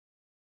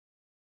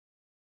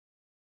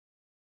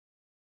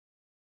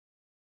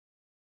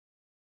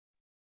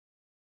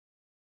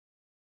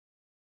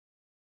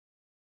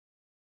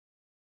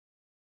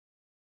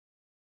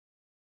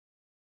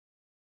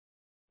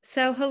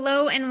So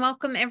hello and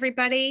welcome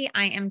everybody.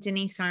 I am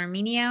Denise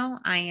Armenio.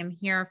 I am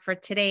here for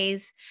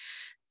today's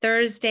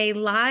Thursday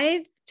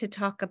live to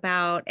talk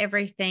about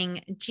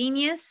everything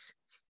genius.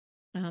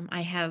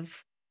 I have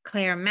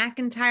Claire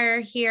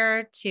McIntyre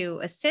here to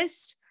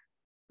assist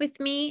with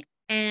me.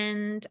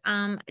 And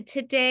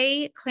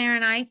today, Claire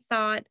and I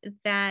thought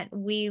that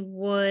we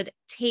would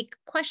take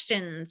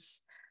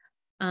questions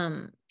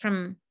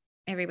from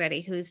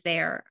everybody who's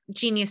there,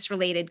 genius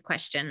related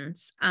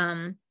questions.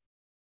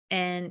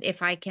 And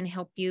if I can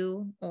help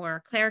you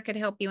or Claire could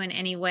help you in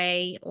any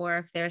way, or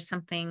if there's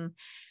something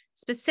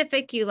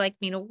specific you like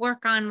me to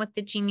work on with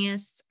the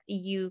genius,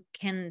 you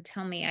can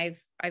tell me. I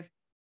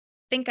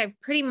think I've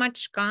pretty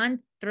much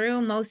gone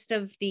through most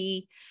of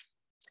the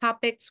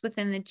topics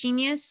within the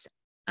genius,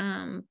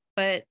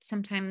 but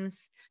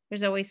sometimes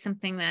there's always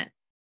something that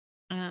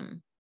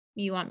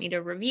you want me to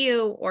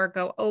review or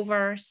go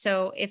over.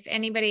 So if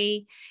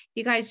anybody,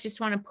 you guys just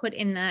want to put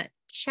in the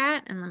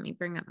chat, and let me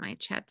bring up my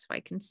chat so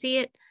I can see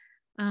it.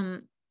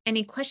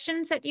 Any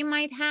questions that you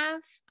might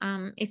have.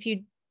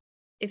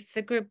 If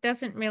the group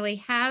doesn't really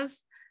have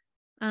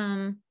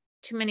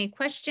too many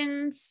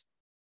questions,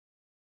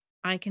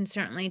 I can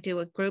certainly do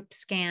a group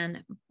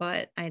scan,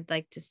 but I'd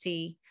like to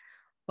see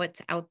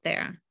what's out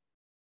there.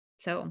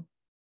 So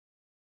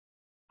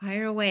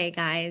fire away,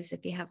 guys,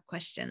 if you have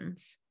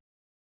questions.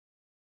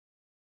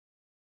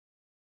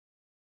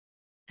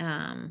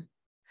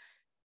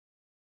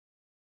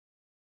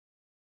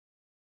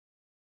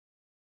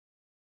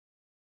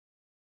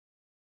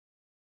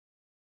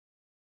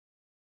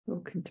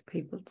 Talking to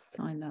people to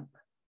sign up.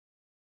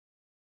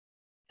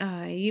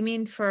 You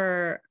mean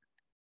for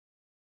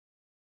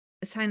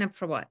sign up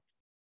for what?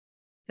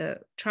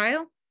 The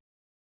trial?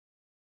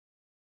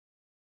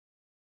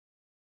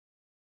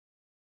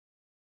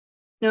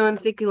 No, I'm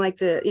thinking like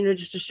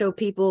just to show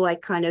people,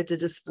 like kind of to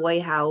display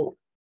how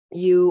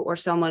you or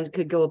someone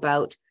could go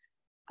about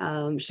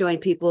showing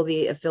people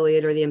the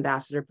affiliate or the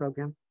ambassador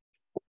program.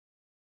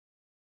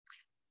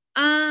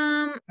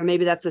 Or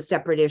maybe that's a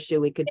separate issue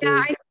we could do.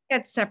 I think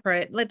that's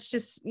separate. Let's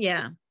just,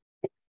 yeah.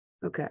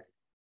 Okay.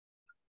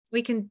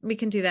 We can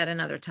do that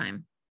another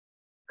time.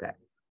 Okay.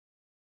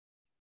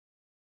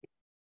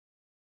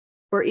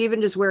 Or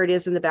even just where it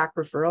is in the back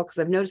referral, because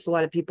I've noticed a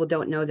lot of people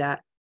don't know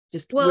that.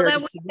 Just well,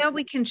 that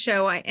we can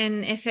show.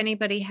 And if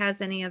anybody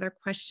has any other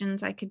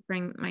questions, I could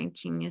bring my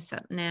genius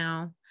up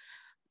now.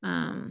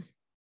 Hold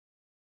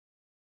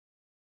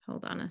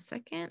on a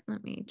second.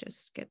 Let me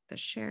just get the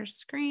share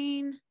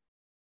screen.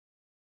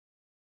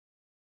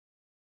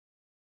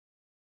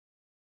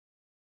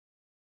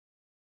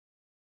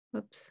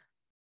 Whoops.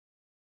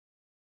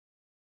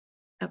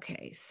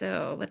 Okay,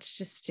 so let's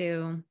just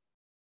do, I'm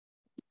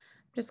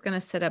just going to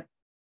set up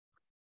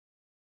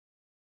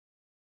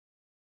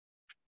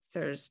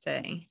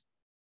Thursday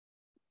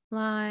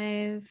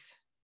live,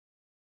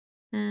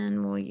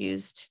 and we'll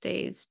use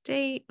today's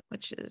date,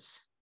 which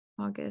is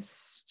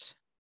August,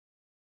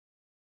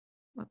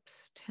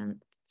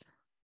 10th.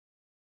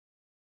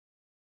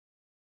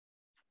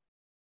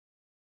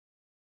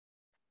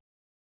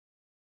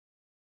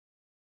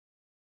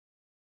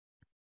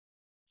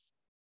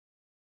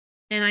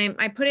 And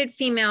I put it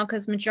female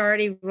because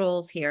majority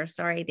rules here.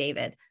 Sorry,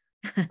 David.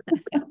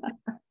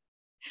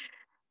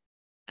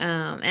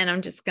 And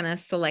I'm just going to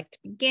select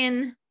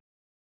begin.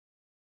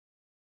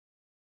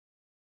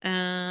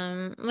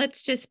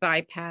 Let's just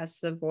bypass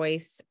the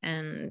voice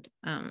and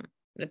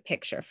the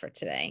picture for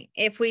today.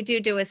 If we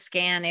do a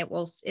scan,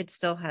 it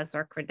still has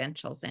our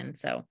credentials in,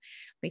 so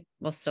we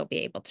will still be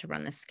able to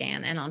run the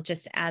scan. And I'll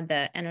just add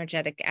the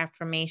energetic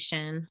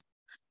affirmation.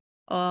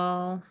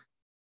 All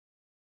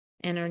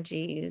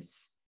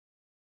energies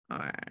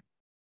are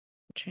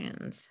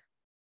transmuted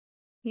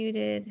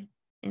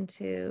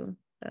into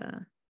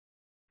the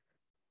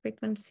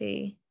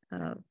frequency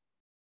of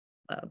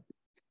love.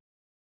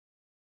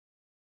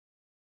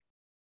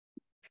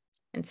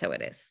 And so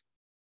it is.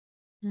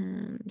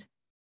 And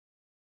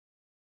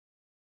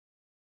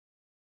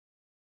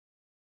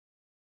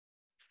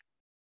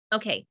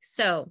okay,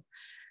 so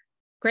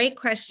great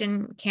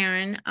question,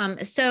 Karen.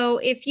 So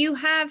if you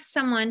have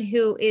someone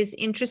who is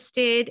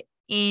interested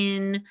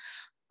in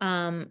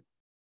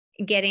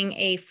getting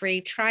a free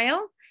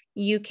trial,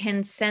 you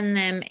can send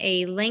them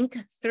a link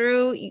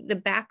through the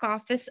back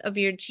office of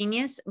your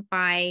Genius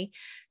by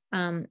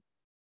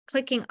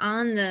clicking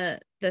on the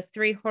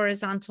three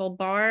horizontal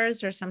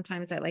bars, or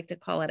sometimes I like to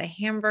call it a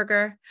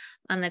hamburger,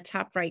 on the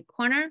top right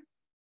corner.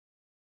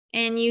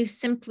 And you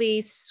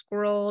simply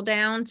scroll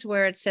down to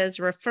where it says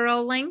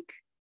referral link,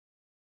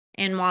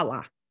 and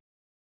voila,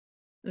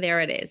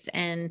 there it is.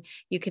 And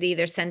you could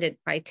either send it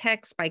by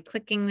text by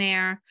clicking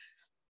there,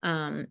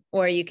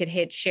 or you could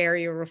hit share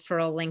your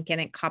referral link and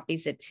it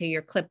copies it to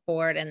your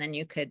clipboard, and then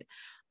you could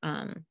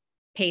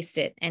paste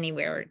it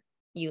anywhere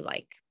you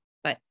like.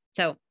 But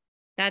so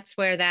that's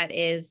where that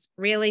is.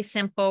 Really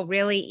simple,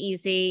 really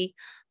easy,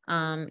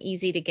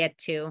 easy to get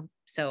to.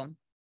 So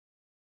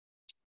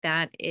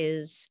that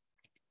is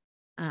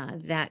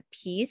that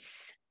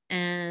piece.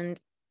 And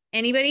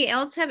anybody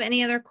else have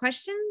any other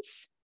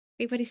questions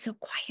Everybody's so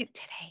quiet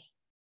today.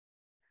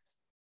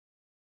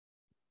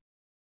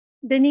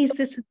 Denise,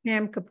 this is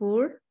Pam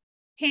Kapoor.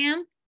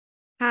 Pam?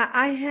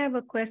 I have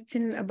a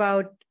question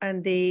about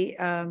the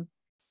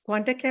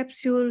Quanta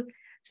capsule.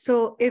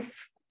 So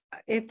if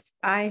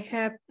I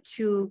have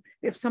to,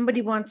 if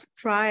somebody wants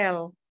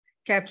trial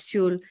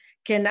capsule,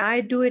 can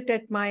I do it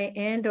at my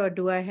end, or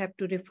do I have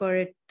to refer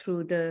it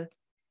through the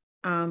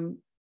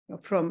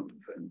from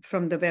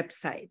the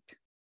website?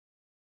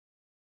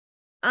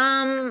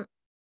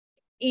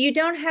 You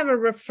don't have a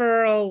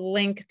referral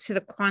link to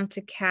the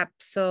Quanta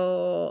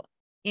capsule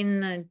in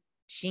the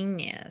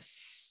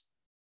Genius.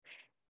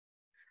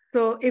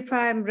 So if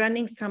I'm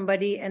running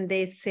somebody and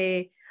they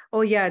say,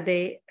 oh yeah,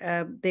 they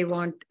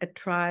want a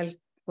trial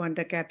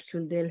Quanta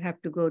capsule, they'll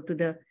have to go to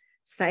the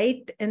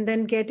site and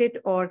then get it,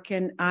 or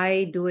can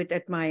I do it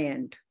at my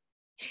end?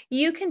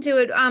 You can do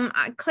it.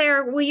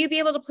 Claire, will you be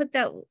able to put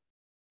that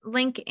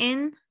link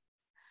in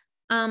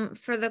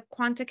for the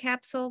Quanta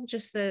capsule,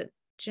 just the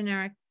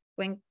generic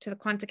link to the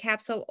Quanta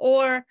capsule,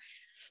 or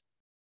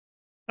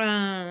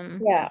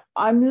yeah,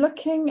 I'm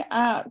looking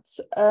at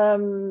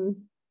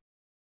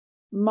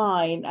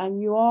mine,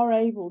 and you are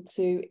able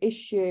to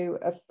issue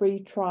a free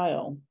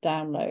trial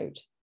download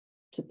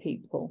to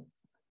people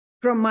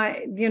from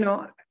my,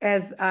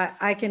 as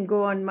I can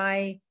go on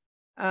my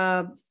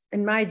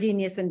in my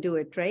Genius and do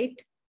it, right?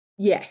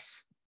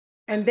 Yes.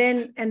 And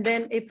then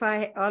if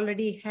I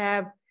already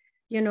have,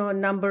 a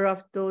number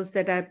of those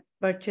that I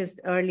purchased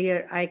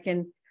earlier, I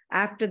can,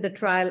 after the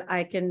trial,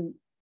 I can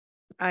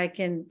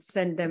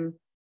send them.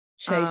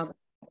 So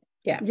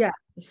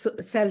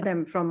sell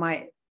them from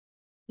my.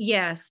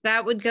 yes,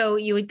 that would go,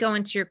 you would go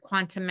into your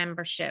Quanta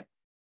membership.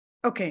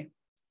 Okay.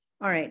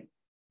 All right.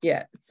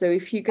 Yeah. So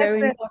if you go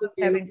into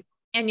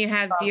and you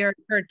have your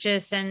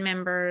purchase and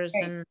members,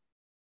 right. And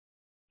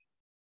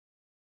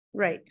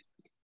right.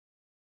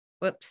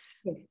 Whoops.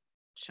 Yeah.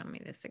 Show me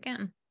this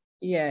again.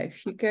 Yeah,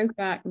 if you go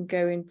back and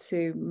go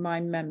into my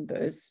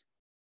members,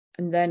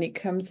 and then it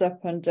comes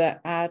up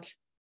under add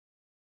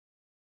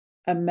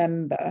a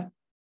member.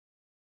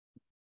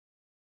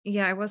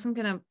 Yeah, I wasn't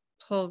going to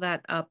pull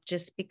that up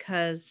just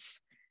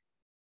because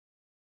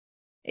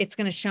it's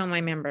going to show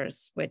my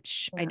members,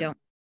 which I don't.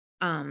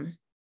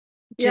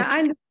 Yeah, I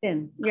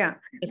understand. Yeah,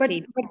 but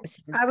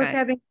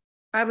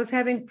I was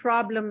having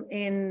problem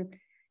in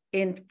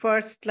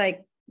first,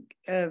 like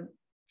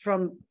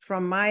from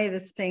my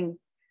this thing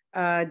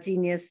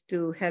Genius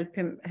to help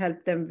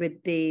them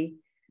with the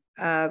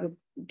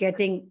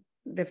getting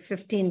the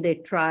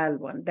 15-day trial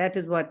one. That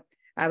is what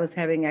I was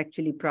having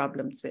actually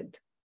problems with.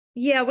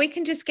 Yeah, we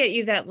can just get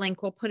you that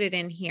link. We'll put it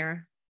in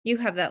here. You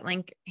have that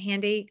link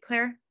handy,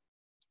 Claire?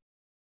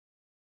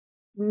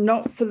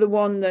 Not for the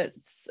one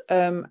that's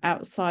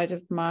outside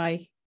of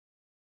my.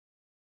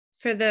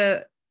 For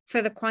the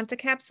Quanta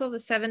capsule, the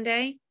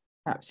 7-day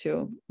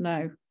capsule,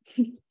 no.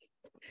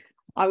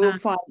 I will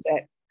find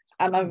it.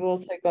 And I've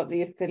also got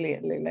the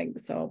affiliate link,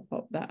 so I'll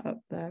pop that up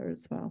there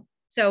as well.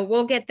 So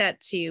we'll get that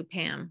to you,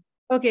 Pam.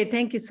 Okay,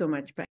 thank you so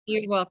much, Pam.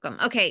 You're welcome.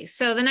 Okay,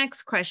 so the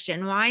next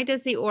question, why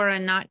does the aura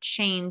not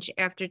change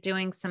after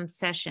doing some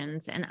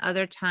sessions and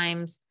other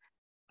times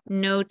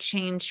no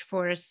change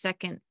for a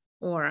second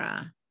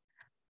aura?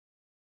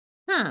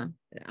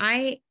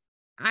 I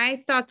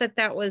thought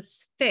that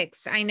was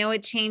fixed. I know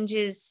it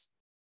changes,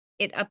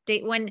 it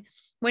update when,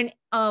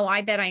 oh,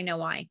 I bet I know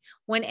why.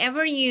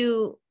 Whenever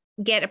you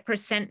get a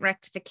 %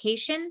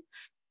 rectification,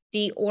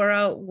 the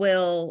aura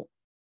will,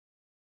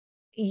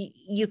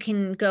 you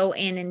can go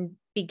in and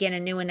begin a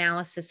new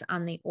analysis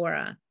on the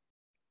aura.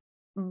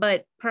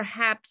 But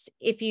perhaps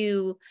if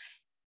you,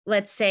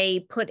 let's say,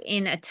 put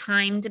in a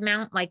timed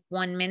amount, like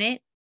 1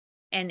 minute,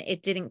 and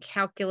it didn't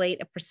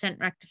calculate a %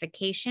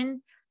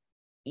 rectification,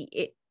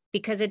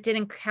 because it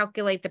didn't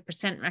calculate the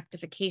 %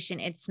 rectification,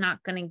 it's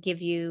not going to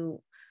give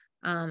you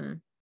the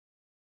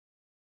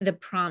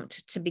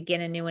prompt to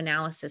begin a new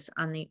analysis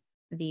on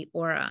the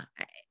aura.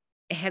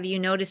 Have you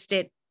noticed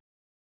it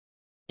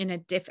in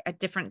at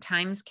different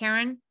times,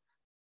 Karen?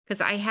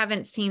 Because I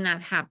haven't seen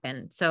that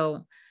happen.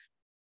 So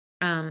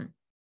the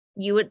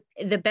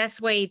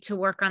best way to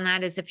work on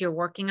that is, if you're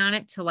working on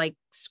it, to like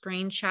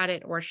screenshot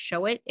it or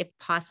show it if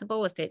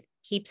possible, if it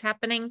keeps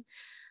happening.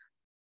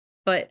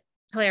 But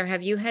Claire,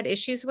 have you had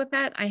issues with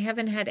that? I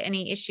haven't had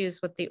any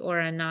issues with the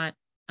aura not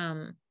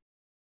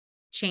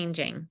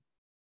changing.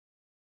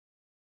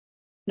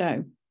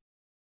 No,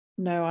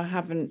 I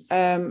haven't.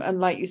 And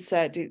like you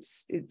said,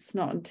 it's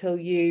not until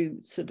you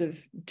sort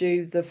of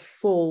do the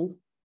full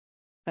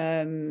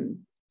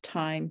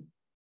timer.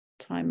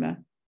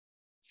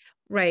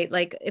 Right.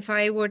 Like if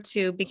I were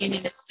to begin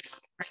it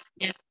right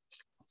now.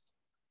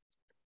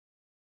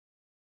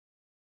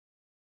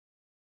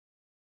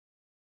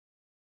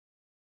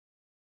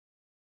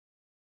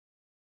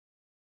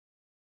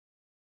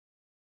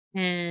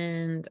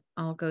 And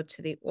I'll go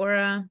to the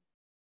aura.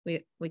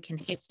 We can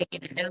hit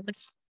begin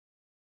analysis.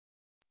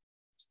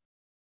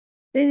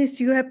 Denise,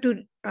 you have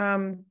to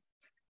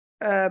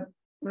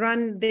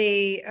run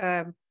the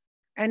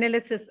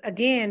analysis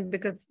again,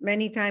 because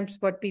many times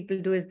what people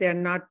do is they're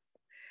not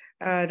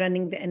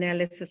running the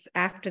analysis.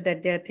 After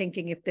that, they're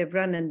thinking if they've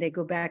run and they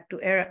go back to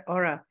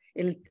Aura,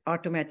 it'll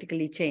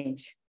automatically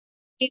change.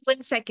 Wait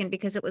 1 second,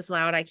 because it was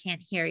loud. I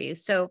can't hear you.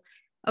 So,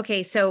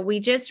 okay, so we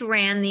just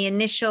ran the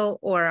initial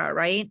Aura,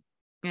 right?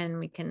 And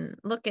we can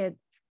look at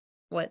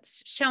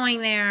what's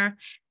showing there.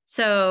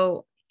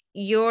 So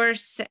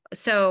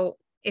so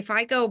if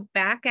I go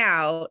back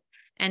out,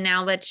 and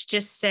now let's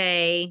just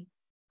say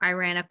I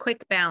ran a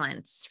quick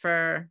balance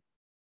for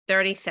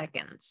 30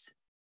 seconds.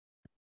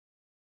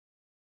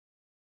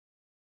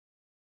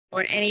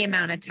 Or any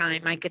amount of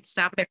time. I could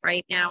stop it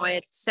right now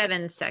at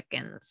 7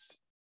 seconds.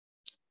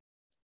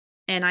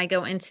 And I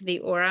go into the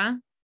Aura,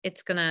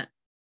 it's gonna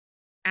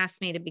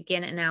ask me to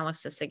begin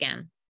analysis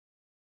again.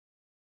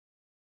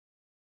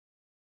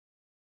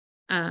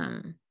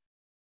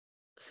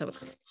 So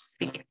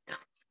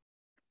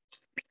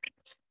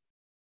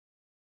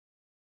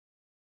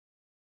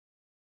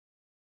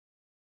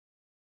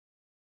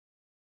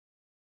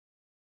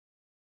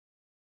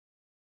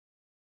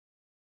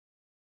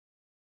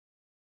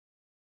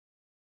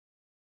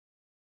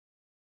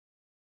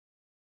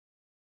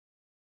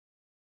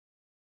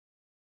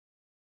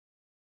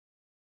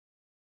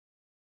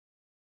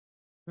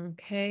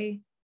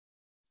okay,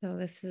 so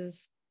this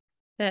is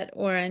that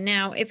Aura.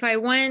 Now, if I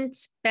went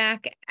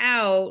back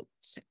out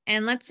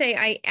and let's say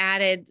I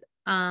added,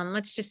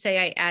 let's just say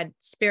I add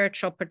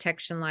spiritual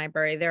protection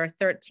library. There are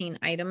 13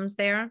 items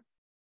there.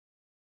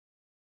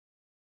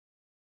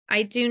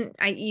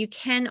 You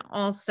can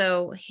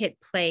also hit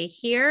play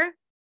here.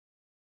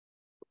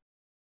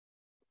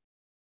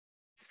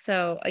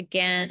 So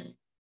again,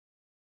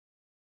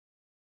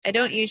 I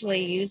don't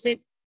usually use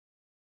it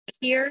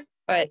here,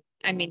 but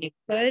I mean, you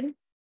could. If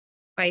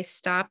I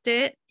stopped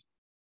it,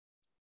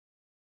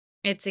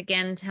 it's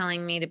again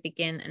telling me to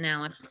begin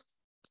analysis.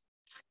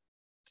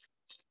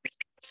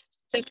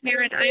 So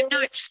Karen, I'm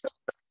not sure.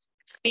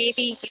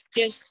 Maybe you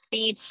just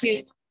need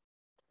to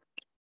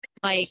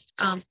like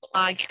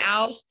log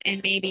out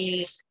and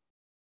maybe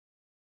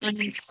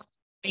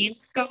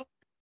reinstall.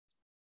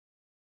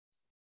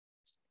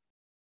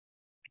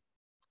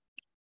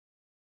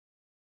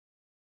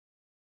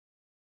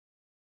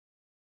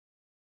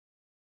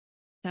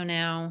 So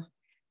now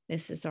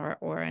this is our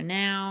Aura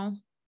now.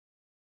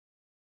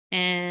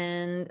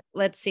 And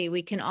let's see,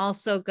 we can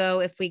also go,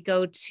 if we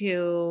go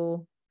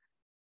to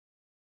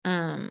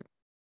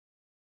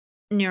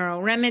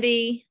Neuro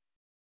Remedy,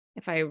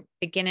 if I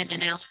begin an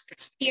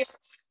analysis here.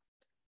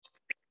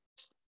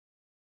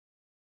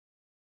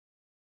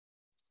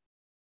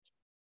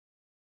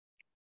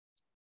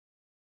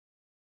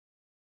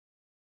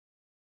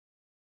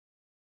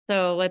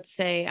 So let's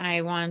say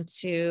I want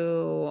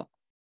to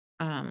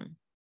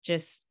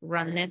just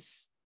run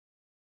this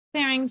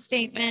clearing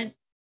statement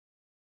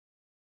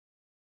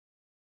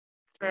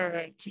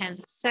for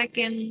 10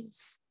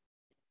 seconds.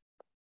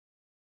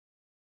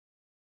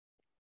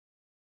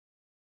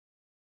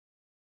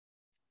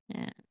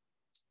 And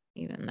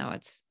even though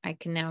I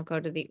can now go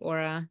to the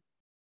Aura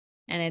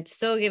and it's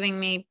still giving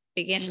me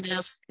begin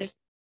analysis. So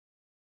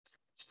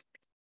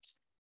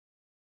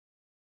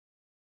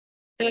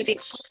the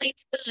only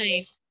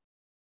time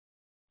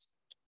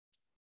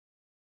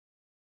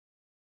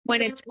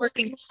when it's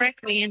working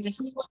correctly, and this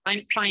is what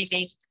I'm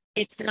finding,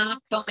 it's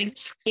not going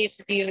to give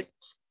you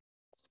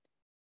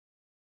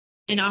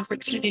an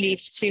opportunity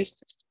to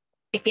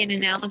begin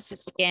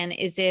analysis again,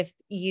 is if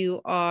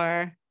you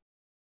are,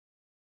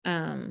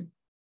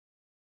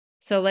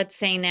 so let's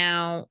say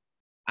now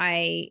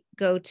I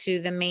go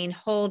to the main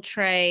hold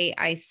tray,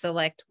 I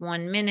select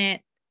 1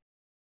 minute,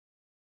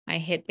 I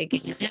hit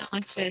begin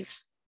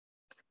analysis.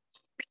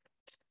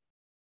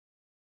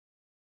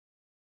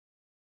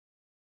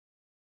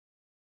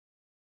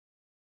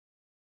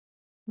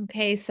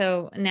 Okay,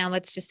 so now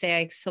let's just say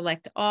I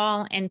select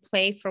all and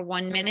play for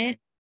 1 minute.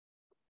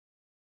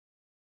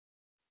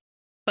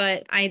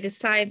 But I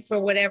decide for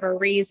whatever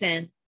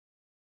reason,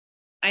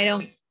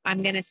 I'm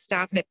going to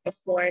stop it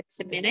before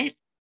it's a minute.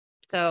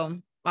 So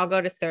I'll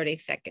go to 30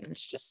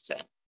 seconds just to.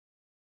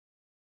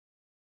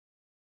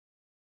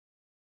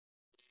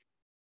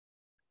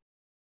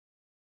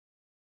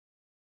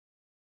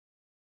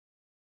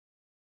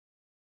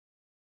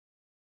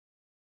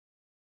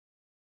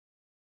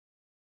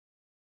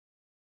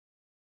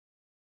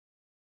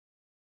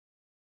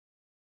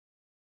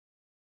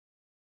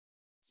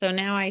 So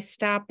now I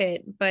stop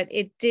it, but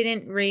it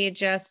didn't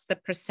readjust the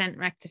percent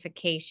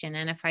rectification.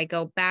 And if I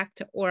go back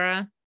to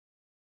Aura,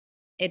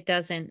 it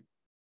doesn't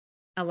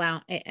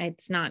allow,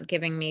 it's not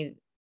giving me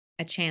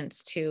a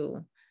chance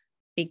to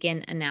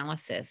begin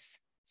analysis.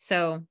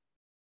 So,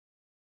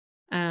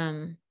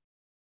 Karen,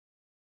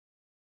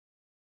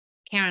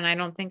 I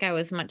don't think I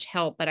was much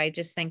help, but I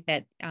just think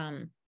that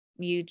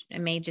you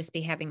may just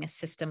be having a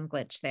system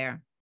glitch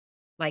there,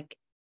 like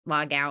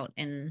log out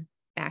and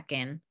back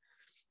in.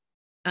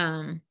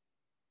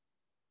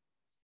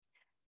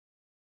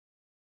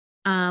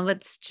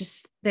 Let's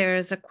just,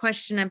 there's a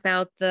question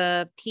about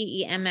the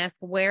PEMF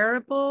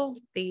wearable,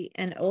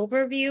 an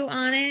overview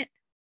on it.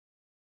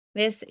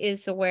 This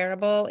is the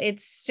wearable.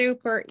 It's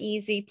super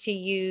easy to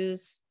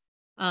use.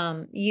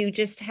 You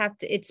just have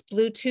to, it's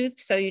Bluetooth,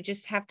 so you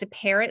just have to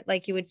pair it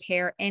like you would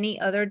pair any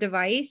other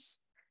device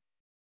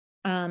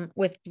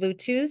with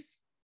Bluetooth.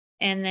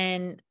 And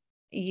then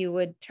you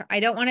would, I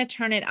don't want to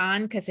turn it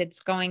on because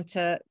it's going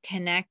to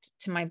connect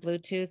to my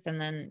Bluetooth,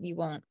 and then you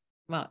won't,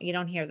 well, you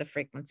don't hear the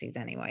frequencies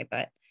anyway,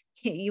 but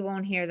you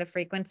won't hear the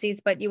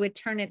frequencies, but you would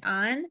turn it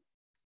on.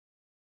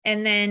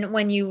 And then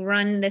when you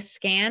run the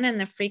scan and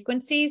the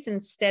frequencies,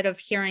 instead of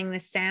hearing the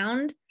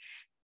sound,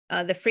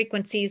 the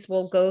frequencies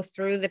will go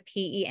through the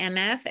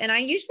PEMF. And I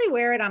usually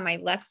wear it on my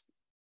left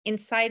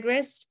inside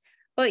wrist,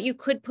 but you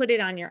could put it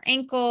on your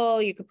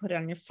ankle, you could put it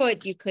on your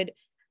foot, you could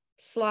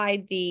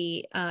slide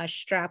the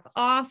strap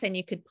off, and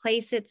you could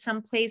place it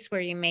someplace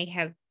where you may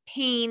have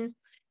pain.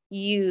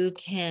 You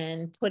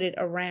can put it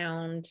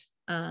around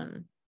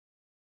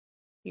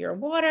your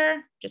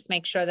water. Just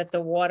make sure that the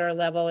water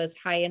level is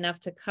high enough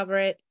to cover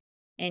it,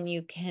 and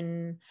you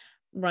can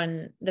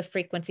run the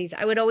frequencies.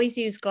 I would always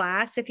use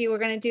glass if you were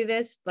going to do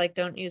this. Like,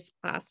 don't use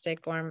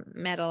plastic or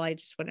metal. I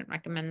just wouldn't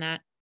recommend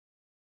that.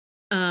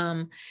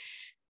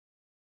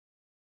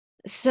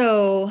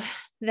 So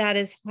that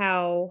is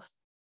how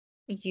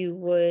you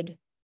would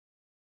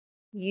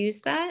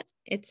use that.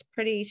 It's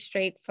pretty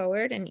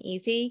straightforward and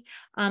easy.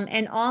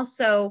 And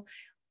also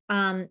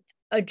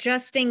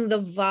adjusting the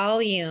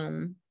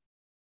volume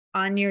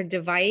on your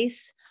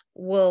device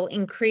will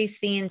increase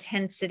the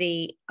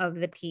intensity of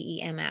the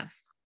PEMF.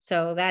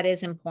 So that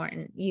is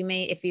important. You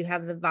may, if you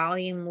have the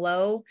volume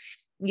low,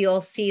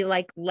 you'll see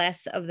like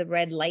less of the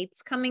red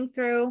lights coming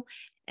through.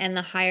 And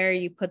the higher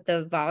you put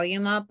the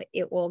volume up,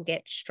 it will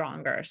get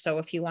stronger. So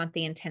if you want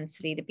the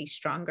intensity to be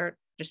stronger,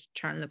 just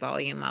turn the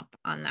volume up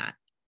on that.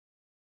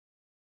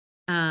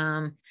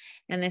 And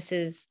this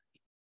is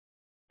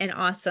an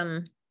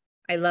awesome,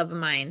 I love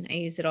mine. I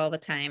use it all the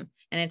time.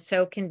 And it's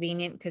so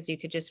convenient because you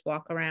could just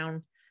walk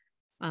around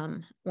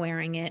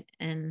wearing it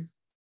and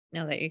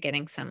know that you're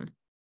getting some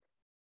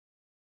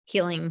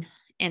healing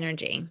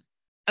energy.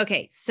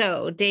 Okay,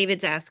 so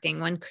David's asking,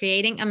 when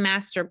creating a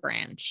master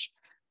branch,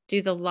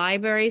 do the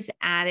libraries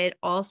added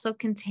also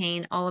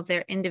contain all of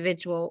their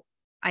individual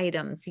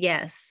items?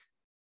 Yes.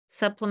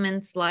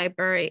 Supplements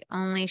library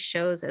only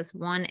shows as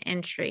one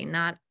entry,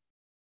 not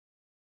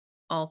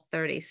all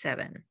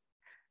 37.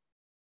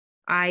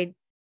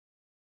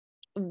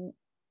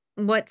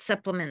 What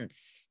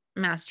supplements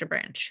master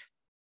branch?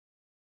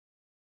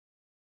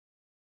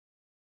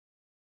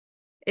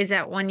 Is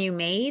that one you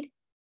made?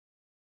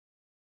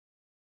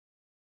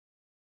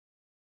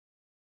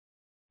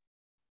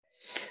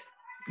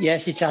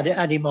 Yes, it's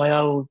adding my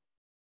own.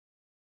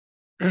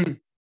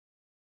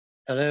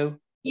 Hello?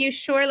 You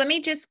sure? Let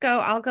me just go.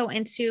 I'll go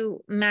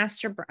into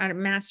master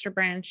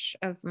branch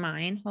of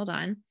mine. Hold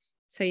on.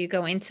 So you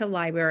go into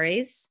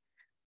libraries,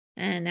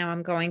 and now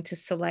I'm going to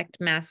select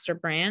master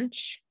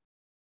branch.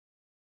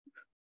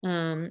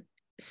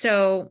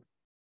 So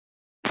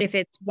if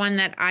it's one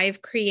that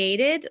I've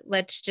created,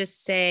 let's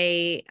just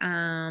say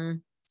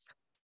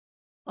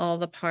all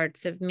the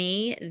parts of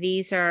me.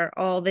 These are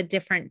all the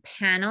different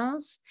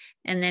panels.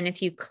 And then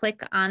if you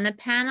click on the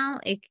panel,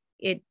 it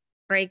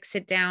breaks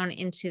it down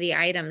into the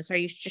items. Are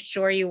you just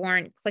sure you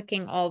weren't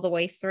clicking all the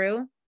way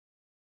through?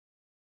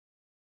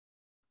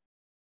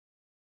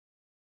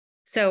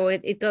 So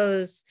it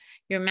goes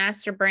your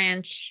master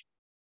branch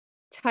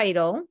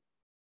title,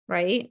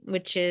 right?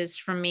 Which is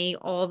for me,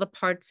 all the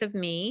parts of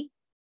me.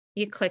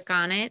 You click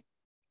on it,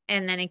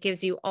 and then it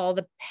gives you all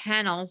the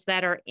panels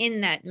that are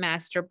in that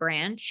master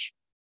branch.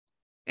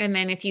 And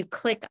then if you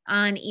click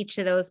on each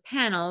of those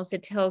panels,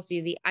 it tells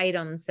you the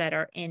items that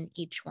are in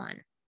each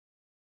one.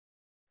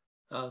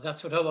 Oh,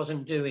 that's what I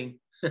wasn't doing.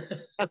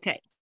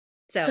 Okay.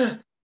 So,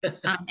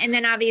 and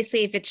then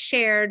obviously if it's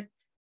shared,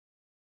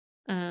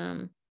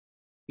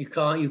 you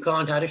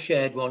can't add a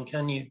shared one,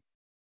 can you?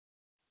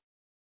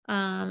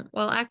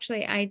 Well,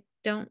 actually I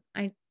don't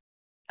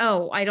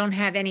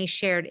have any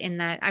shared in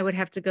that. I would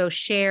have to go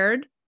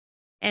shared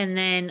and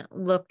then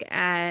look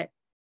at,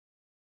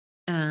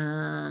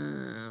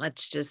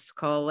 let's just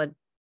call it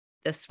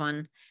this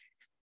one.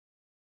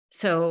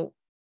 So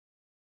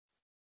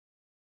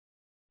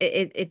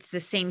it's the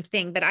same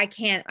thing, but I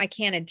can't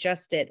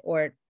adjust it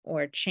or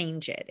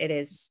change it. It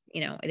is,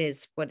 it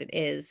is what it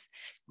is.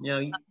 No,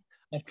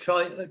 I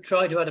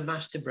try to add a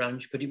master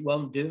branch, but it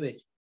won't do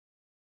it.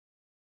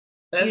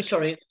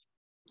 Sorry,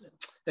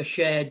 a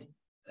shared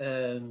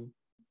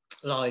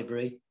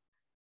library,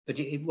 but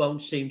it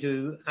won't seem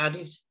to add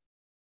it.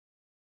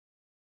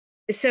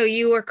 So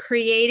you are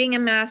creating a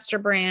master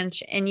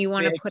branch and you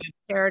want to put a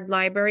shared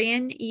library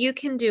in, you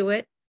can do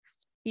it.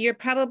 You're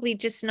probably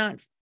just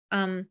not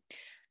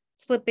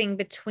flipping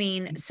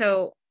between.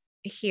 So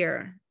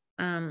here,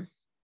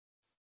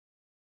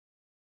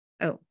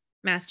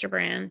 master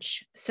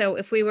branch. So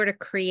if we were to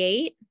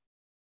create,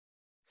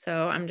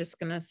 so I'm just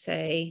going to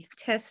say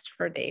test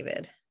for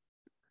David.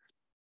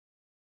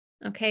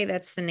 Okay,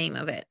 that's the name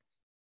of it.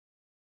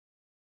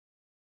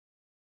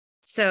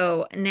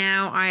 So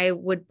now I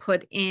would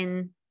put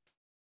in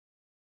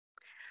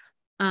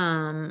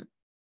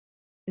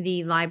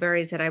the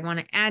libraries that I want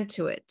to add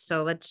to it.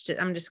 So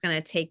I'm just going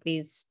to take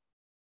these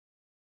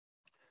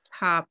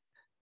top,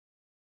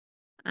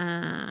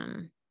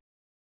 I'm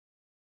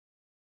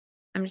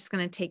just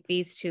going to take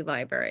these two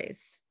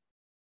libraries.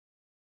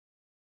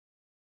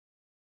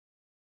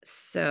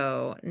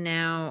 So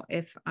now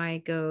if I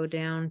go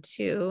down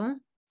to.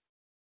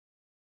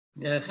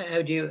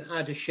 How do you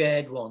add a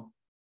shared one?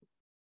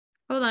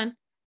 Hold on.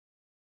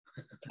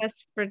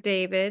 Test for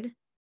David.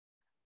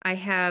 I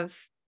have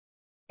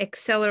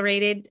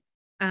accelerated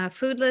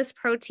foodless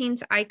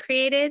proteins I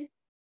created,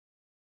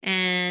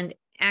 and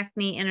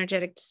acne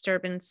energetic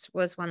disturbance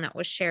was one that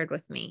was shared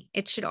with me.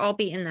 It should all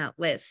be in that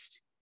list.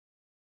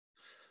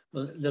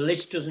 Well, the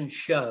list doesn't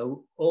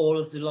show all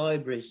of the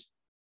libraries.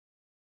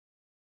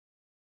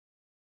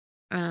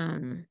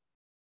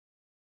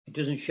 It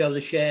doesn't show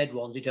the shared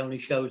ones. It only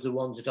shows the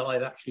ones that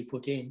I've actually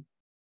put in.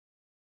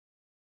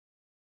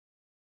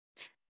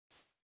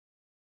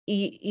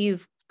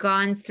 You've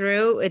gone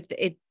through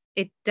it.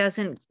 It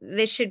doesn't.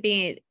 This should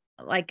be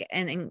like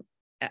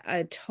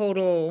a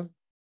total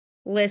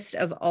list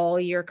of all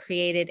your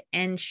created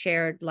and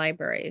shared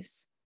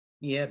libraries.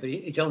 Yeah, but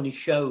it only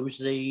shows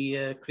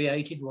the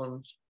created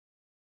ones.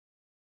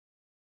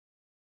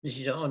 This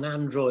is on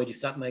Android,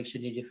 if that makes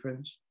any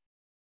difference.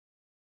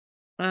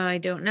 I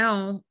don't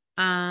know.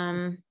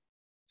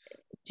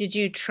 Did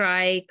you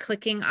try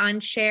clicking on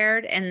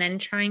shared and then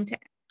trying to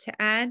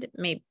add?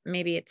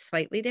 Maybe it's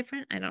slightly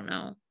different. I don't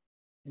know.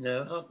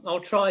 No,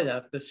 I'll try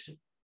that, but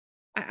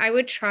I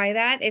would try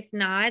that. If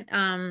not,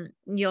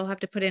 you'll have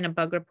to put in a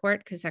bug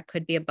report because that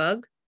could be a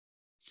bug.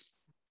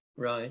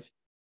 Right.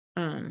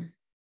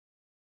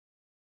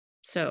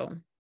 So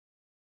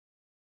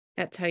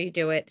that's how you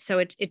do it. So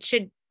it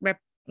should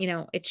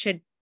it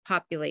should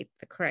populate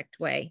the correct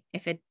way.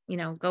 If it,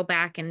 go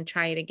back and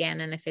try it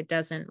again. And if it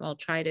doesn't, we'll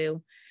try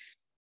to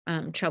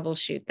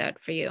troubleshoot that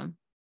for you.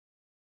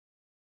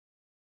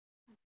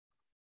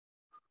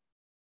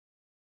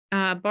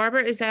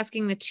 Barbara is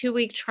asking, the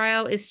 2-week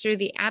trial is through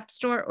the App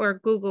Store or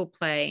Google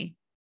Play?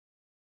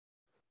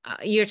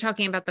 You're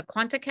talking about the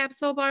Quanta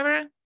capsule,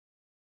 Barbara?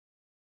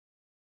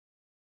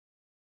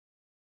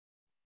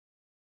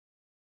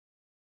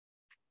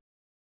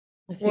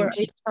 Or are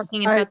you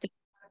talking about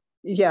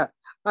yeah,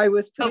 I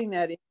was putting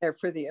that in there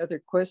for the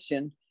other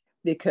question,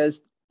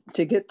 because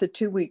to get the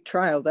 2-week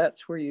trial,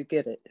 that's where you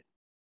get it.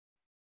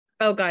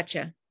 Oh,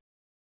 gotcha.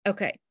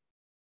 Okay.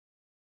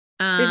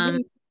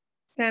 Sam,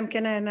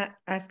 can I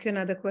ask you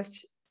another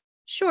question?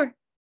 Sure.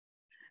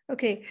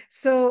 Okay,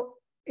 so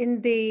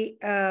in the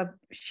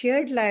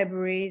shared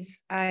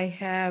libraries, I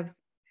have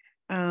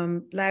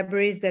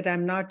libraries that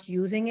I'm not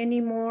using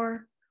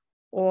anymore,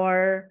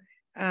 or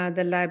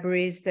the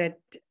libraries that,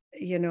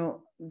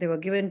 they were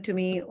given to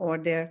me, or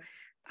they're,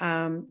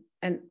 and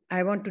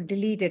I want to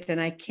delete it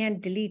and I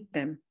can't delete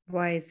them.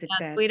 Why is it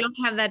that? We don't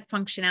have that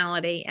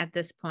functionality at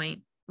this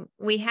point.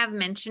 We have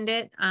mentioned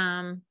it,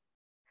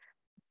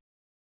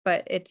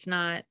 but it's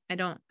not, I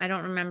don't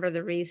remember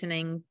the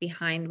reasoning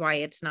behind why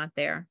it's not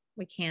there.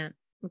 We can't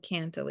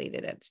delete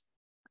it. It's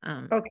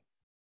okay.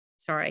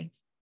 Sorry.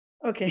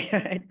 Okay, all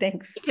right,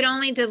 thanks. You can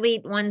only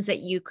delete ones that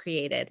you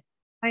created.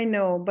 I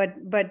know, but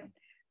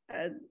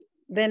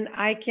then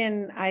I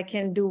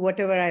can do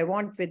whatever I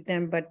want with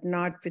them, but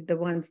not with the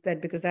ones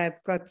that, because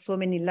I've got so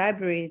many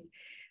libraries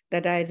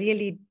that I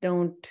really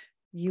don't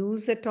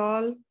use at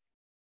all.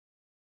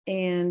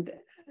 And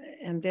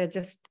they're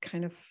just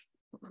kind of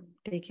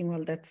taking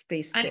all that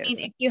space there. I mean,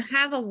 if you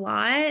have a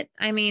lot,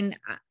 I mean,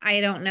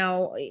 I don't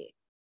know,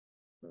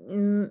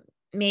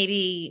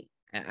 maybe,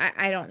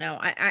 I don't know.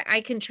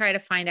 I can try to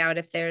find out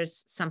if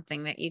there's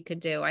something that you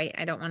could do.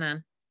 I don't want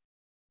to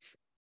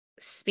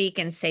speak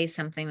and say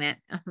something that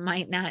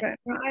might not.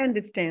 I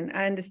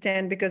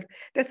understand, because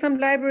there's some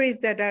libraries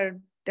that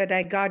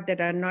I got that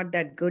are not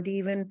that good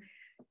even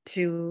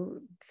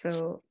to,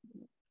 so.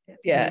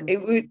 Yeah,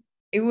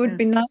 it would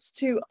be nice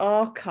to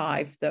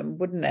archive them,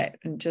 wouldn't it?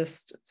 And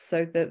just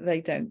so that they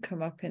don't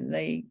come up in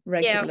the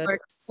regular.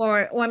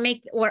 Yeah,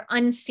 or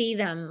unsee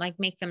them, like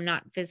make them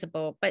not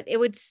visible, but it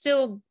would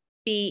still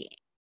be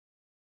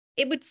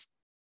in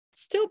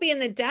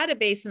the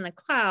database in the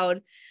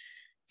cloud.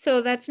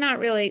 So that's not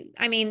really,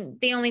 I mean,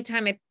 the only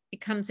time it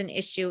becomes an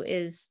issue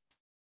is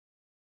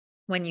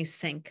when you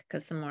sync,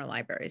 because the more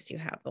libraries you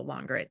have, the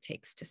longer it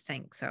takes to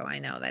sync. So I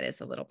know that is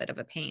a little bit of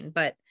a pain,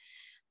 but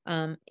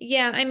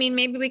yeah, I mean,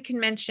 maybe we can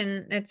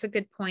mention, it's a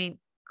good point,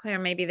 Claire,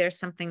 maybe there's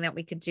something that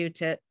we could do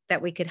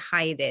that we could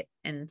hide it,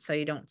 and so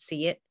you don't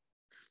see it.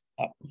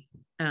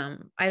 I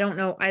don't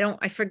know.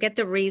 I forget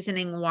the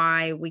reasoning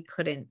why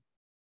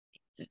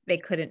they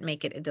couldn't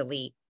make it a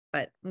delete,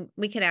 but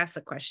we could ask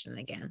the question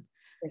again.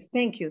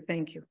 Thank you.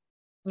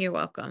 You're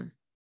welcome.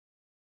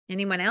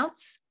 Anyone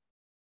else?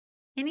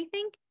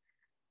 Anything?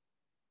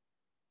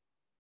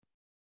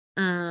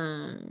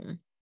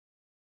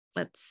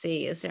 Let's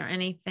see, is there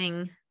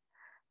anything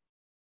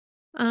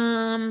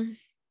in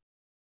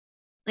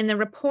the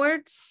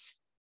reports?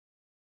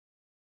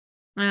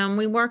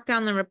 We worked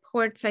on the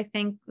reports, I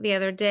think, the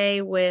other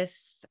day with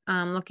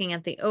looking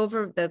at the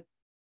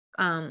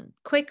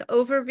quick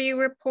overview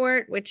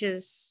report, which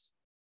is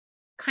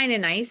kind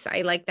of nice.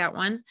 I like that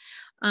one.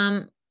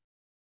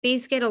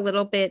 These get a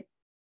little bit,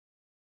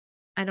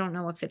 I don't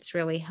know if it's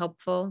really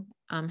helpful,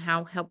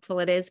 how helpful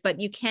it is, but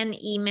you can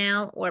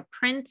email or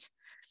print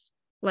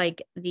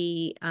like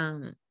the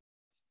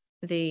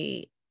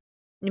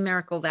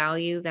numerical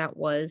value that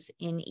was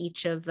in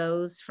each of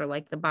those for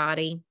like the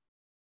body.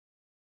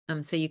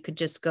 So you could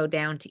just go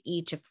down to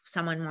each. If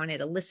someone wanted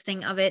a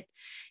listing of it,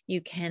 you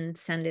can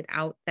send it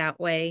out that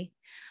way.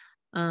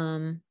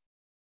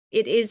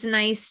 It is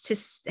nice to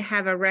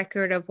have a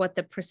record of what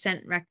the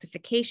percent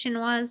rectification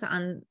was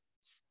on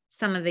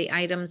some of the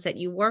items that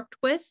you worked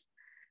with.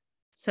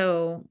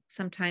 So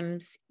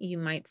sometimes you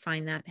might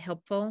find that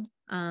helpful.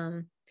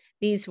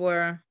 These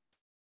were,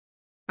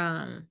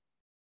 well,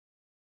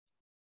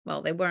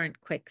 they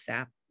weren't quick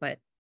zap, but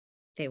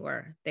they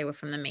were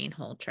from the main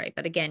whole tray.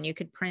 But again, you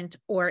could print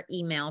or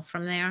email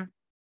from there.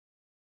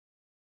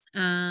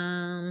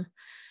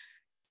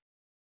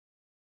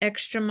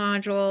 Extra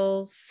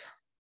modules.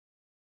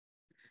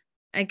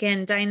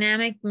 Again,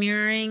 dynamic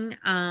mirroring.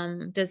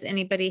 Does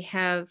anybody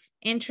have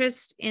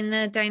interest in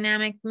the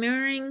dynamic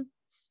mirroring?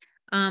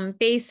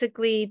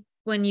 Basically,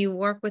 when you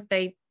work with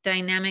the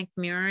dynamic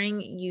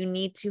mirroring, you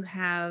need to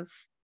have,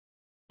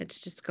 let's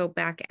just go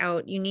back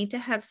out. You need to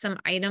have some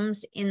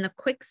items in the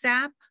quick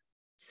zap.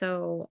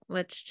 So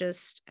let's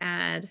just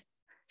add,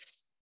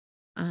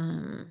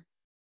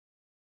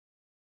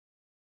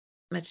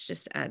 let's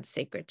just add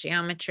sacred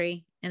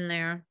geometry in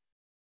there.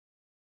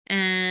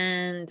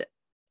 And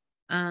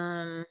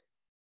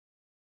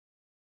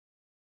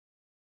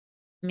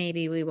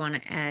maybe we want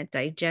to add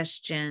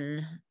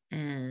digestion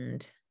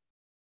and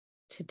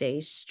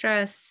today's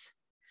stress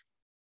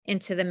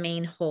into the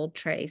main hold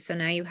tray. So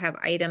now you have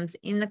items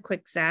in the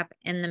quick zap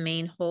and the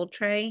main hold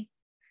tray.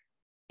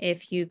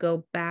 If you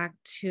go back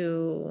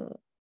to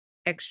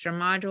extra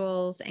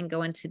modules and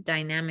go into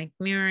dynamic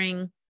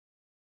mirroring,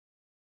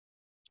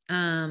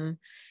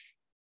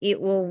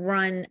 it will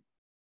run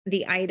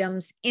the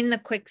items in the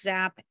quick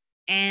zap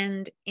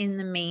and in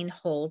the main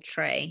hold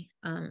tray,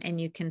 and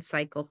you can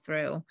cycle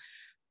through.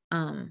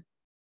 And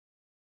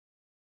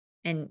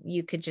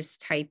you could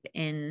just type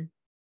in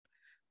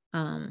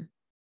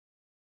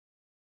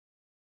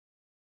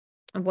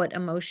what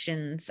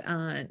emotions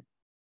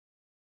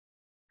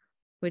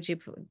would you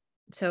put?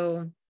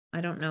 So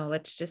I don't know,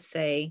 let's just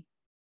say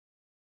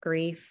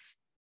grief,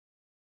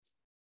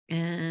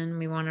 and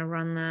we want to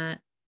run that.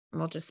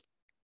 We'll just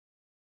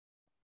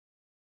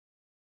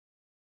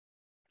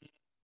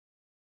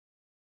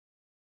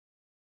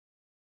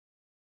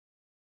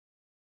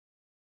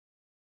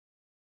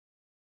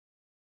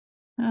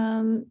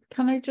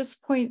can I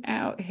just point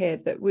out here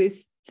that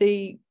with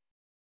the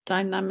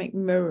dynamic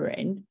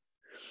mirroring,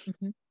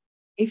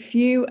 if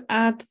you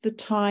add the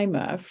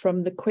timer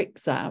from the quick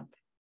zap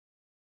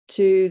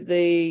to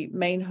the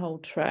main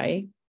hold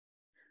tray,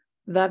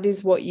 that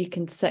is what you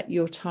can set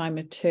your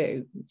timer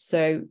to.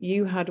 So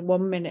you had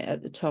 1 minute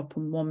at the top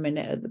and 1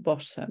 minute at the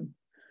bottom.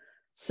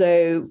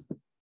 So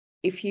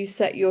if you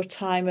set your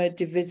timer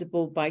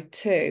divisible by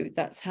 2,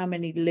 that's how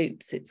many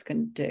loops it's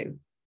going to do.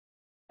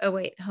 Oh,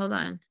 wait, hold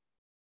on.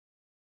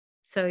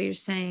 So you're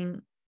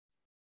saying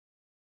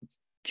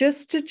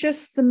just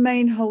adjust the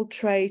main hold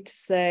tray to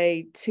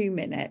say 2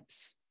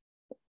 minutes.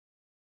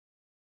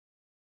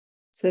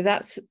 So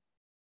that's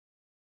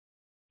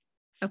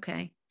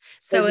okay.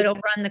 So it'll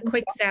run the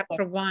quick zap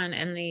for one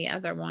and the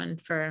other one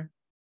for,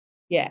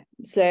 yeah.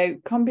 So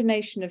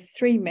combination of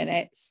 3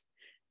 minutes,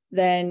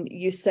 then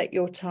you set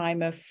your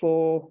timer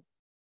for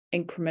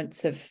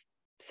increments of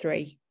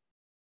 3,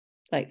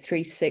 like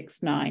 3,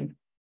 6, 9.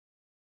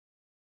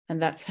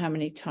 And that's how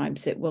many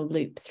times it will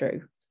loop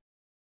through.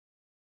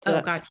 So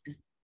oh, gotcha.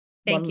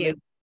 Thank you. Loop.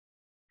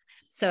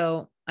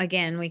 So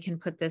again, we can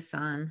put this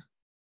on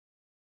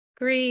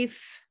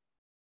grief.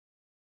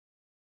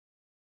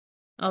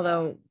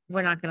 Although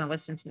we're not going to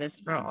listen to this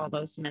for all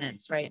those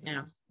minutes right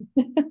now.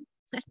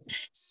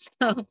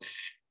 So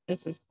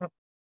this is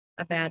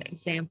a bad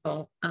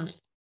example. And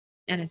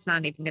it's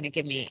not even going to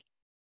give me,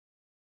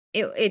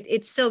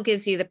 it still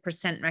gives you the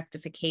percent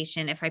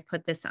rectification. If I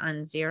put this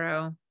on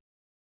 0,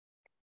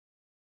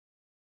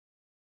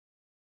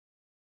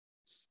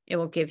 it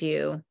will give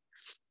you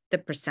the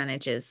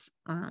percentages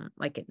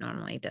like it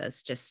normally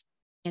does, just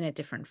in a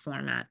different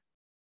format.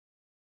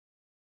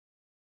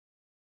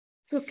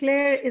 So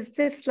Claire, is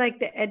this like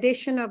the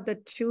addition of the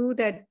 2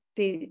 that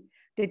the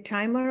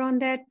timer on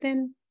that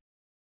then?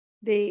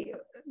 The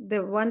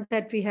one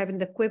that we have in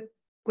the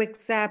quick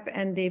zap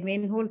and the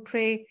main hold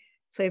tray.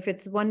 So if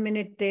it's 1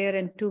 minute there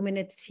and 2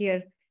 minutes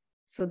here,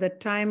 so the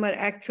timer,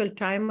 actual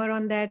timer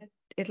on that,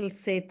 it'll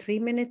say 3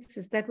 minutes.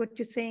 Is that what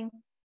you're saying?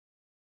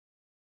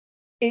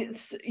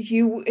 It's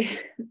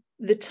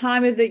the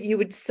timer that you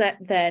would set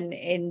then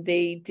in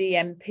the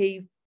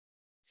DMP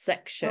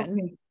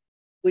section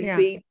would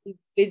be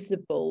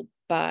divisible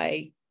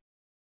by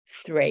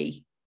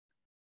 3.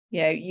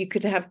 You know, you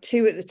could have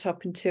 2 at the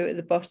top and 2 at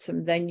the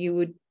bottom, then you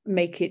would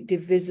make it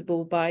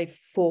divisible by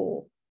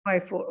 4. by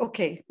 4.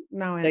 Okay,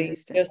 now I So you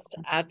understand. just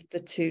add the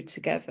two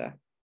together.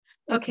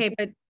 Okay,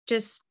 but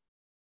just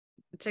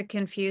to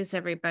confuse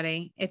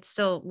everybody, it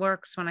still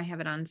works when I have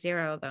it on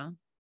 0 though.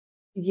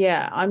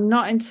 Yeah, I'm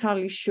not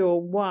entirely sure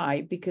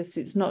why, because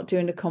it's not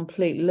doing a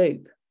complete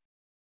loop.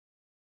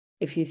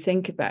 If you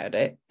think about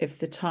it, if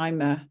the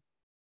timer,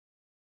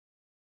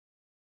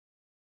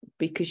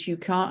 because you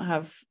can't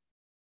have.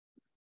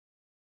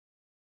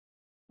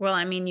 Well,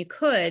 I mean, you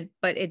could,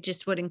 but it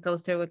just wouldn't go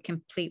through a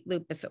complete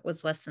loop if it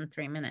was less than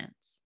 3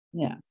 minutes.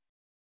 Yeah.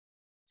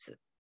 So,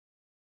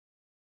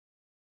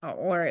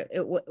 or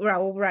it would,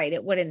 well, right,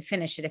 it wouldn't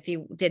finish it. If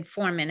you did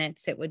 4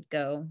 minutes, it would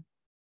go.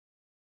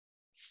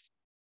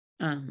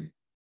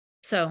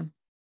 So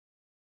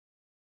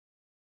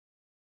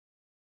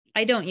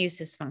I don't use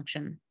this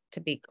function, to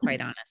be quite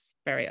honest,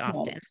 very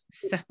often.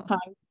 So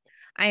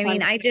I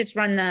mean, I just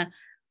run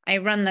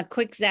the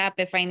quick zap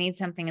if I need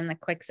something in the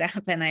quick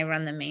zap, and I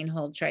run the main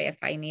hold tray if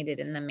I need it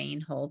in the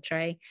main hold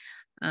tray.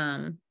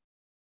 That's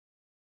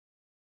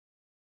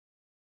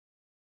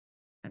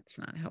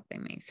not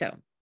helping me. So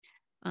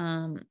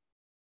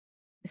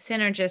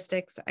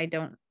synergistics I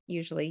don't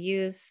usually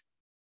use.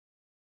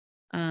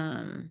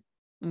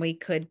 We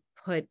could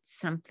put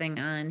something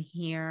on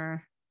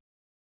here.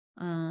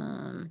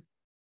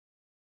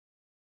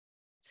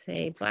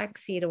 Say black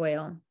seed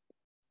oil.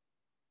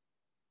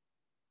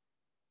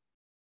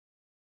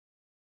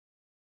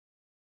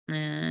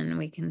 And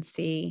we can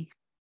see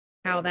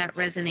how that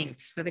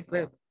resonates for the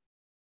group.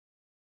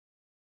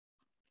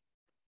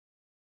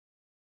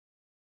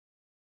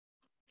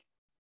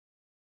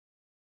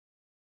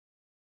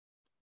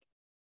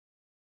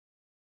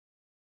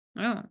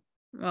 Oh,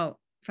 well,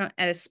 from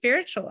at a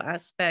spiritual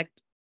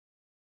aspect,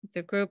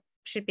 the group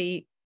should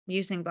be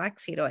using black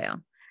seed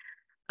oil.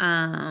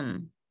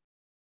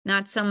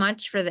 Not so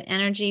much for the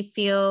energy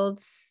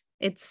fields.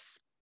 It's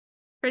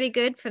pretty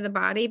good for the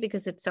body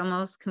because it's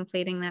almost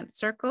completing that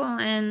circle,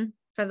 and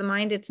for the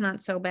mind, it's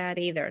not so bad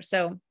either.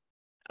 So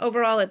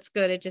overall, it's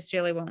good. It just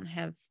really won't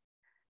have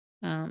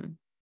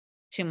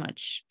too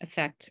much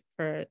effect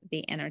for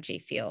the energy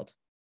field.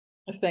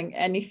 I think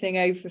anything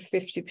over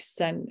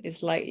 50%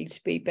 is likely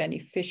to be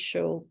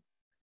beneficial.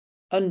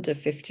 Under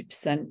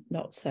 50%,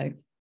 not so.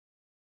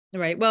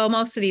 Right. Well,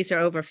 most of these are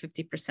over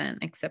 50%,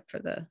 except for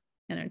the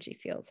energy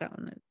fields. That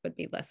one would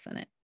be less than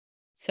it.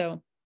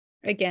 So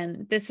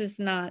again, this is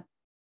not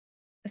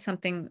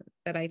something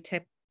that I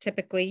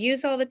typically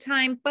use all the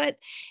time, but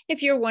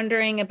if you're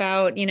wondering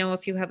about,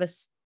 if you have a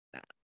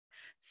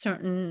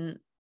certain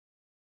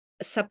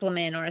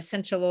supplement or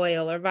essential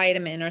oil or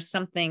vitamin or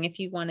something, if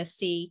you want to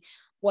see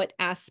what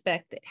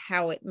aspect,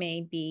 how it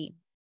may be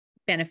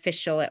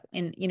beneficial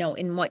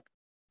in what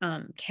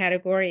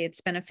category it's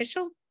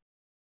beneficial,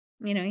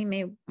 you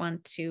may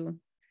want to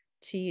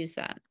use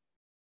that.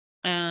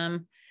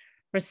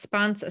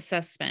 Response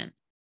assessment.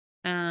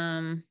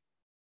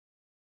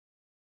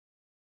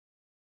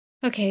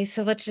 Okay,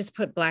 so let's just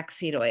put black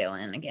seed oil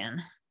in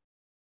again.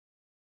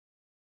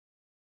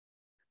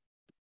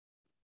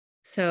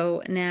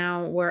 So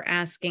now we're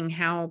asking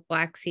how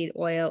black seed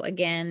oil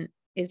again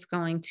is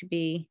going to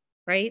be,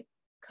 right,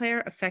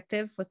 Claire,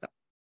 effective with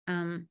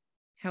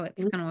how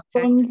it's going to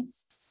affect.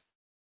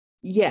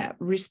 Yeah,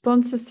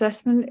 response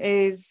assessment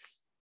is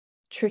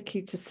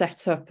tricky to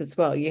set up as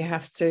well. You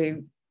have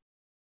to,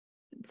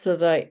 so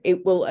that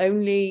it will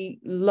only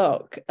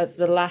look at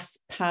the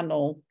last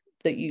panel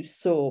that you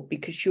saw,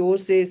 because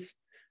yours is,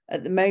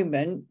 at the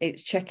moment,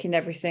 it's checking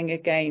everything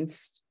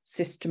against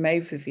system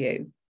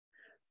overview.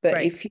 But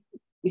right.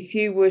 if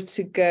you were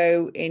to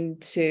go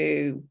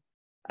into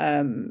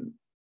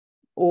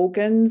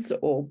organs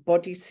or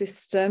body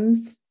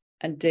systems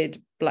and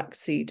did black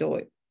seed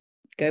oil,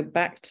 go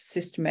back to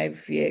system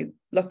overview,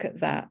 look at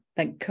that,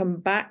 then come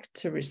back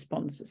to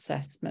response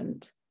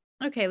assessment.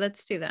 Okay,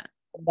 let's do that.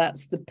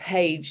 That's the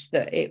page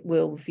that it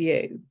will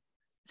view.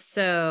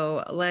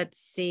 So let's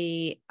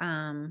see.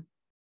 Well,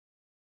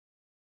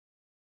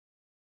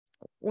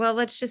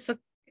 let's just look.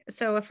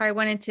 So if I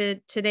went into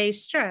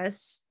today's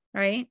stress,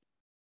 right?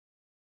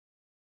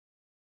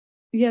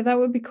 Yeah, that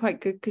would be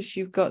quite good because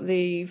you've got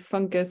the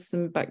fungus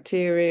and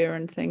bacteria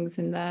and things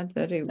in there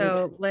that it would.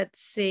 So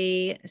let's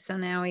see. So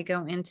now we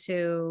go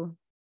into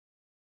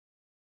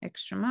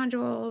extra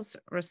modules,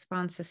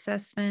 response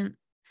assessment.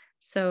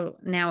 So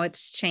now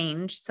it's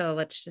changed. So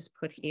let's just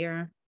put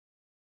here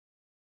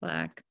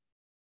black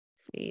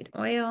seed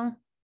oil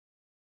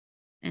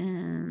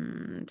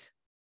and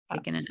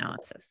begin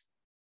analysis.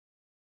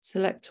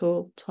 Select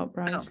all, top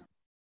right. Oh.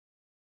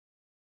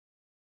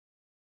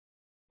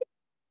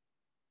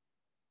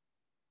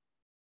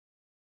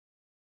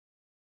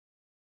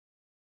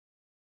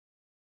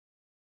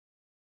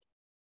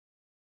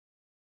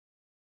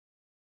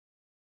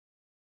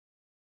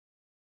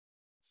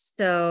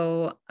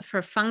 So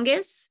for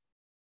fungus,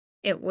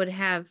 it would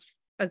have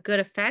a good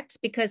effect,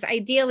 because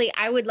ideally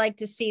I would like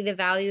to see the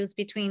values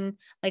between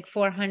like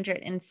 400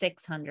 and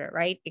 600,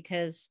 right?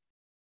 Because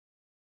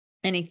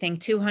anything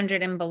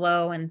 200 and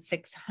below and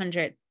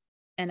 600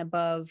 and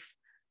above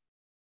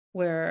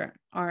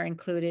are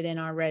included in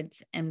our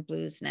reds and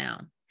blues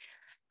now.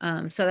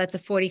 So that's a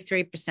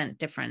 43%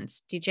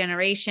 difference.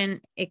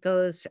 Degeneration, it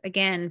goes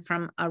again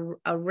from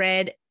a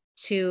red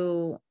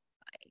to,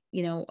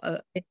 you know,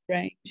 a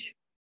range,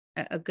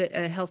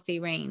 a healthy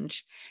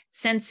range.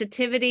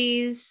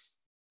 Sensitivities,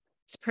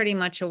 it's pretty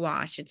much a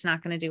wash. It's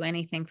not going to do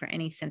anything for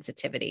any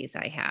sensitivities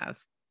I have.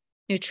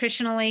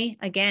 Nutritionally,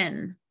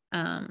 again,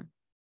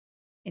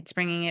 it's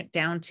bringing it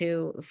down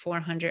to the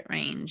 400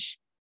 range.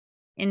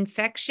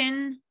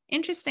 Infection,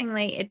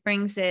 interestingly, it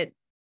brings it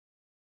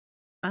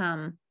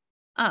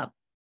up.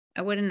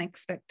 I wouldn't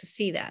expect to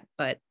see that,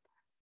 but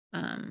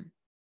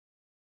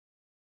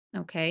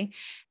okay.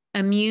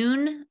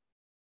 Immune,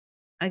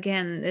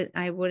 again,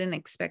 I wouldn't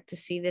expect to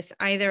see this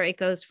either. It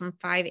goes from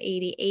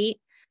 588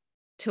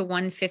 to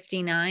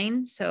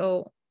 159.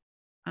 So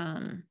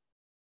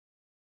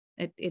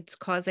it's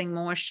causing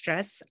more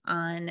stress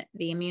on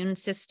the immune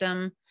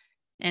system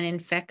and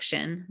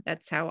infection.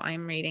 That's how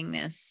I'm reading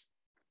this.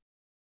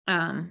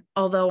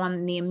 Although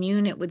on the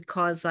immune, it would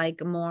cause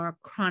like more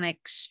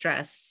chronic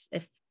stress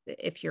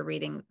if you're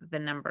reading the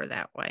number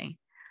that way.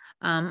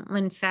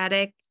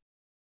 Lymphatic,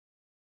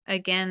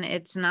 again,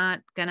 it's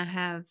not gonna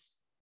have,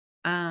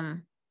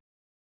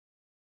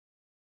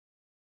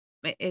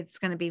 it's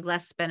gonna be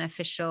less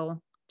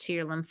beneficial to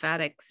your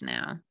lymphatics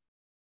now.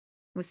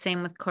 The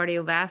same with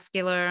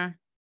cardiovascular,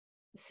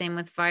 same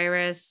with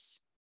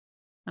virus,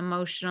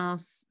 emotional,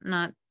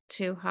 not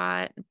too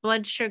hot.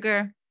 Blood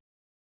sugar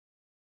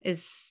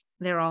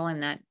they're all in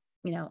that,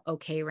 you know,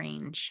 okay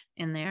range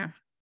in there.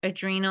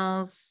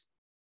 Adrenals,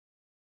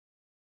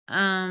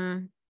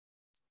 went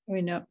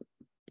up.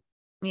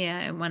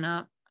 Yeah, it went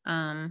up.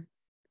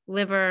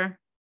 Liver,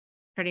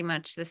 pretty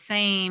much the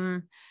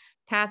same.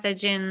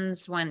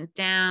 Pathogens went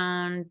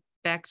down.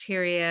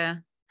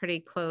 Bacteria,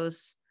 pretty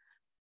close.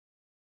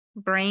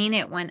 Brain,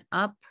 it went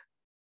up.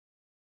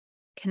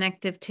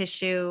 Connective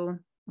tissue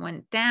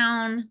went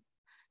down.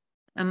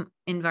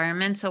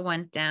 Environmental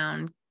went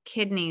down.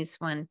 Kidneys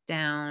went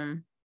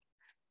down.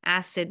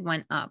 Acid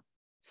went up.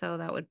 So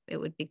it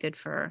would be good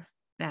for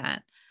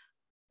that.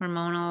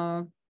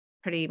 Hormonal,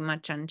 pretty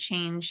much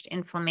unchanged.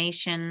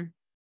 Inflammation,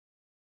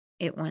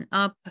 it went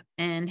up.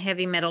 And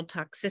heavy metal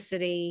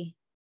toxicity,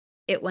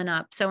 it went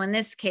up. So in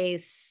this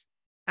case,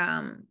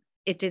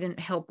 it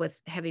didn't help with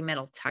heavy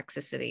metal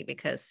toxicity,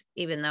 because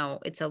even though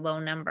it's a low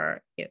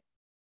number, it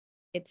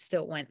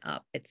still went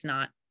up. It's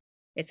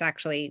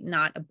actually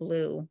not a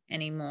blue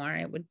anymore.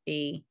 It would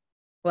be,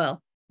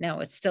 well,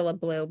 no, it's still a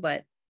blue,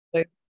 but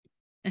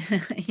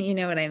you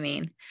know what I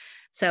mean?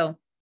 So,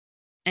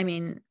 I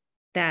mean,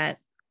 that,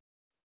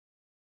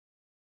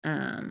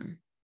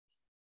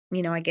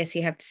 you know, I guess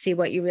you have to see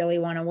what you really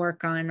want to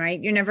work on,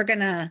 right? You're never going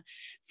to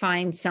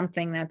find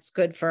something that's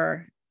good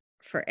for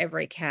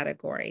every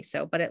category.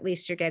 So, but at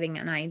least you're getting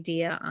an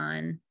idea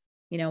on,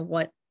 you know,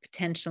 what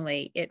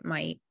potentially it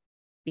might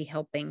be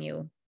helping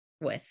you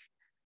with.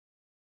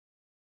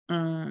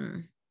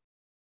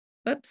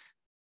 Whoops.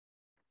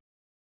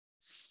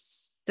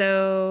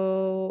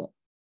 So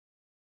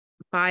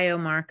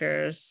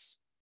biomarkers,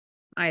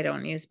 I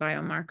don't use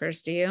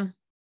biomarkers. Do you?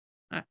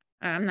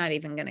 I'm not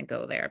even going to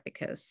go there,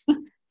 because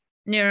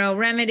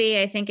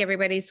neuroremedy, I think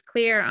everybody's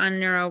clear on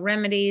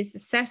neuroremedies.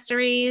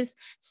 Accessories.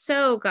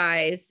 So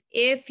guys,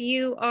 if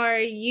you are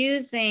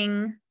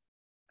using,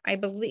 I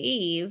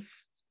believe,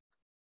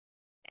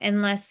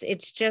 unless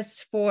it's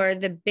just for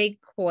the big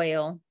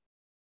coil,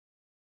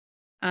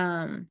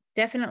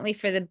 definitely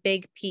for the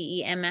big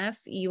PEMF,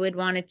 you would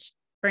want to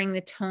bring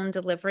the tone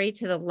delivery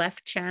to the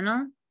left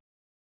channel.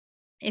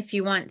 If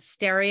you want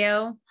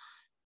stereo,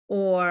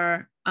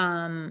 or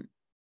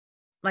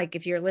like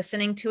if you're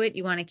listening to it,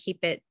 you want to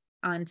keep it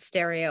on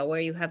stereo where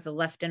you have the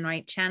left and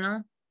right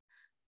channel.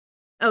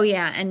 Oh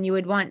yeah, and you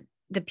would want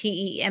the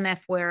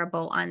PEMF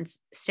wearable on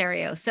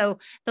stereo. So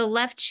the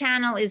left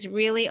channel is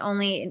really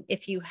only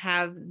if you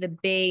have the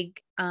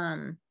big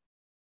PEMF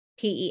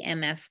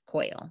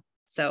coil.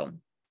 So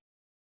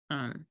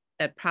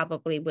that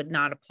probably would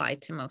not apply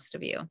to most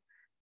of you.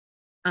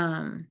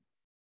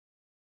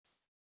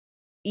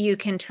 You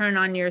can turn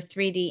on your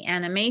 3D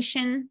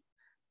animation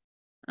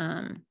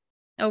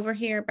over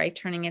here by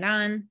turning it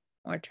on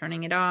or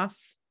turning it off.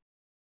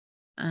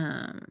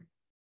 And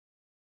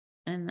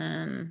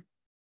then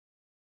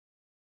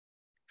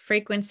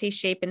frequency,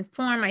 shape, and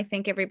form, I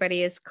think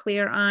everybody is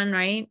clear on,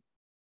 right?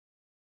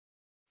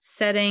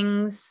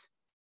 Settings,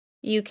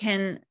 you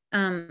can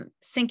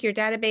sync your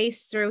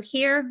database through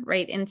here,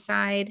 right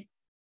inside.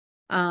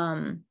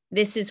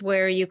 This is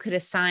where you could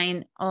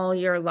assign all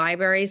your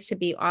libraries to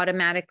be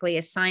automatically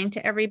assigned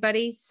to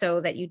everybody,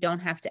 so that you don't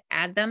have to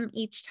add them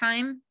each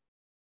time.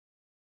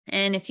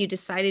 And if you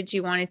decided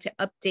you wanted to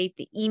update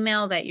the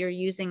email that you're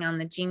using on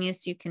the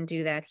Genius, you can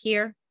do that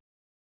here.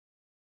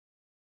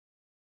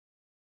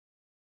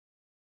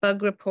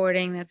 Bug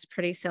reporting, that's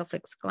pretty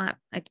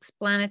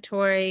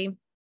self-explanatory.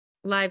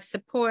 Live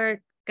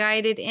support,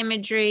 guided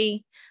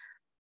imagery.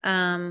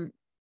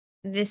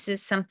 This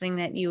is something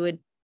that you would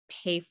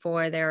pay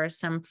for. There are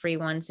some free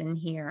ones in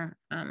here.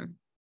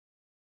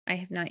 I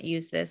have not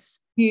used this.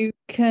 You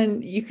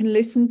can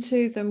listen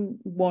to them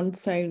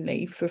once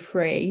only for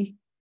free,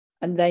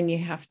 and then you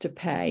have to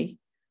pay.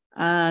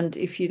 And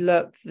if you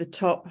look, the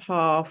top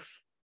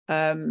half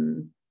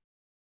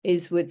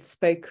is with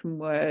spoken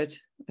word,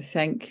 I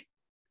think,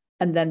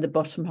 and then the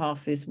bottom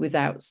half is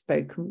without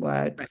spoken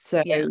word. Right.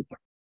 So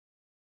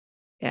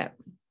yeah.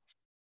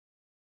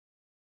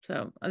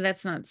 So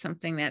that's not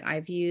something that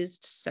I've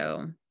used.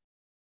 So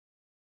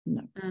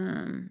no.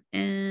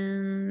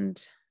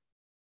 And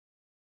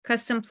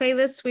custom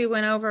playlists we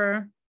went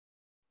over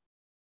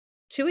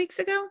 2 weeks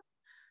ago,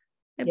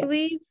 I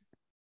believe.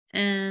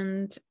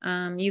 And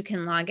you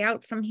can log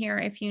out from here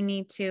if you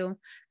need to,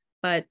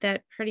 but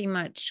that pretty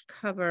much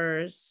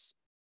covers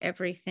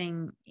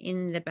everything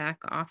in the back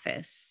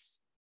office.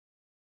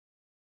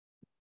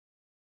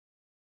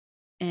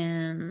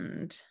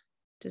 And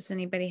does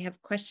anybody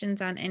have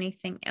questions on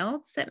anything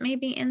else that may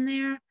be in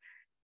there?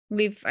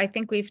 I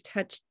think we've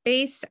touched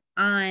base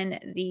on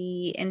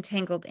the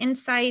entangled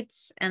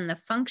insights and the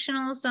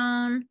functional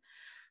zone.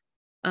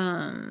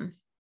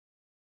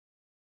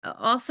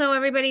 Also,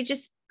 everybody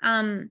just,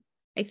 I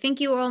think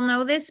you all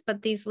know this,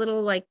 but these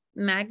little like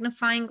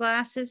magnifying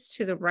glasses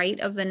to the right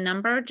of the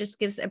number just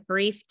gives a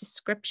brief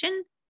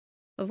description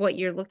of what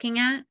you're looking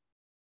at.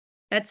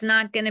 That's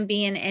not going to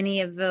be in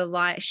any of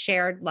the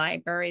shared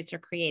libraries or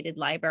created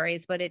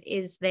libraries, but it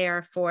is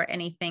there for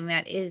anything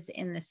that is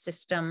in the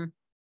system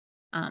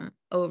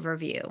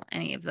overview,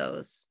 any of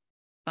those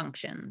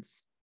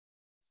functions.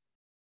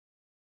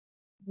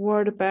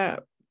 What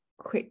about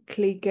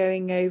quickly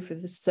going over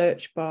the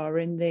search bar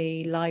in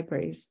the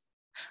libraries?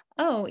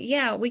 Oh,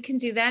 yeah, we can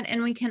do that.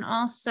 And we can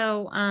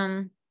also,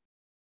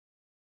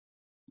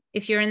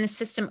 if you're in the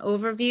system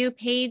overview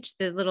page,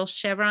 the little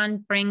chevron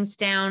brings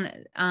down,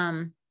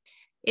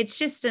 it's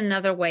just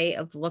another way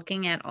of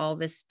looking at all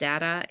this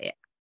data.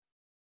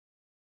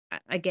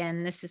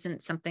 Again, this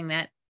isn't something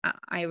that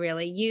I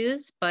really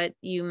use, but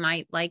you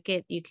might like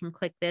it. You can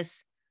click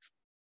this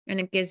and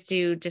it gives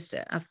you just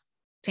a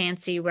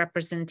fancy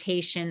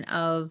representation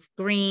of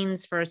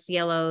greens versus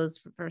yellows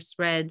versus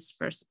reds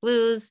versus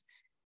blues.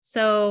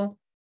 So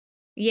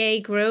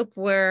yay group,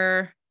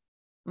 where,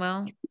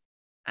 well,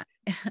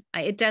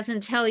 it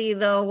doesn't tell you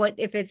though what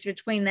if it's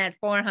between that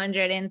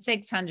 400 and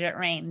 600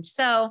 range.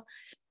 So,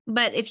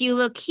 but if you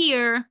look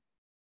here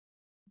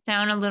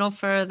down a little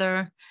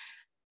further,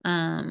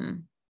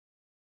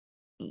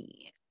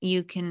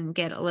 you can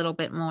get a little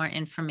bit more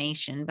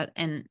information. But,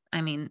 and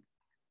I mean,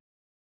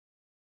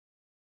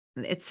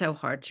 it's so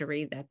hard to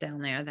read that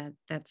down there.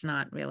 That's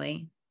not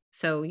really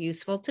so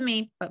useful to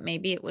me, but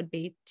maybe it would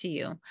be to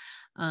you.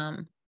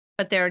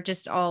 But there are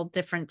just all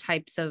different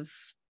types of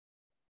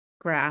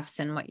graphs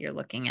and what you're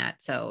looking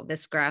at. So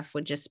this graph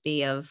would just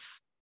be of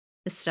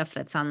the stuff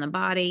that's on the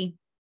body.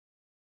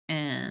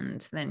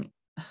 And then,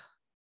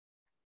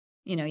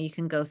 you know, you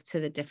can go to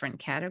the different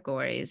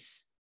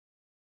categories.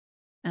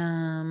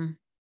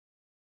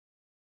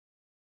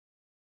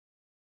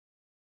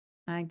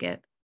 I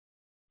get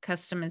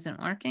custom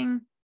isn't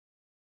working.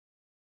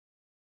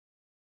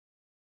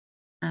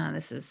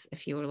 This is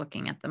if you were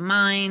looking at the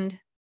mind.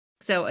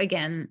 So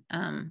again,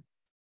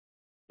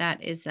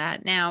 that is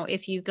that. Now,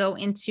 if you go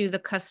into the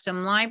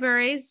custom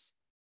libraries,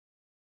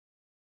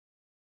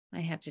 I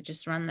have to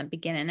just run the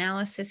begin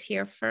analysis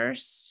here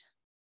first.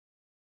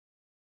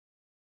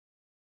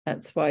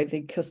 That's why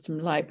the custom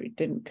library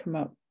didn't come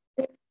up.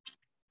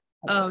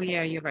 Oh,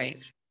 yeah, you're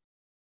right.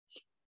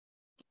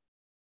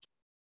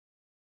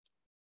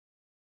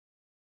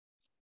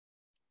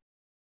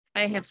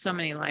 I have so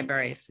many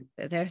libraries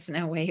that there's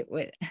no way it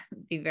would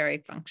be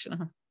very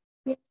functional.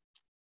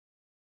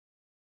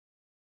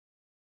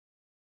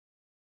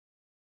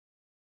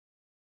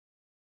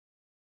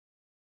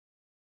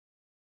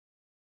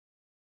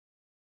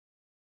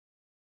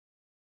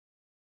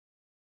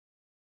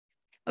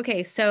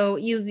 Okay, so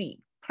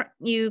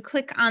you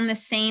click on the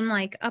same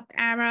like up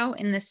arrow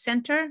in the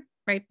center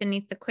right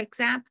beneath the quick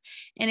zap,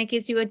 and it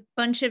gives you a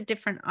bunch of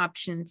different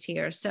options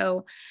here.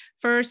 So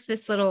first,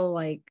 this little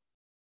like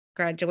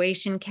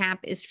graduation cap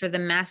is for the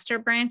master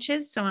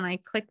branches. So when I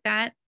click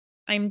that,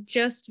 I'm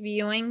just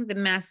viewing the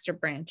master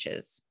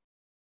branches.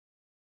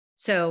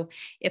 So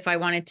if I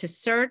wanted to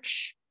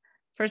search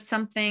for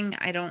something,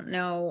 I don't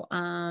know,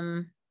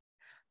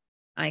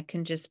 I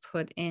can just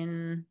put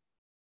in,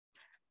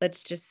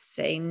 let's just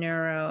say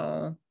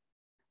neuro.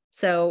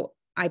 So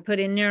I put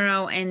in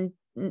neuro, and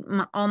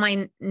all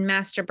my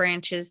master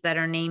branches that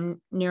are named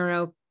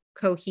neuro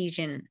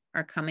cohesion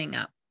are coming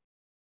up.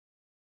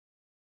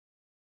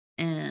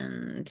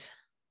 And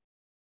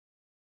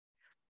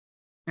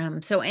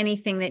so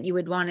anything that you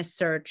would want to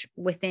search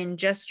within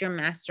just your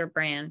master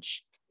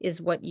branch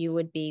is what you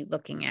would be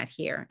looking at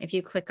here. If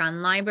you click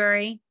on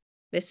library,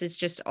 this is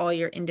just all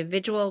your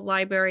individual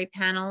library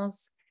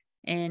panels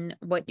and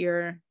what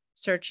you're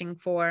searching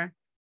for.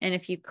 And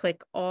if you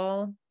click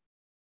all,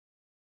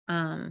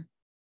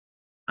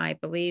 I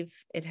believe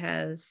it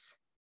has,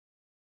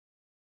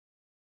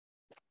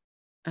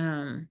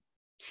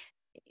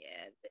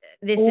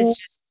 this is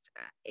just,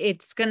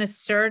 it's going to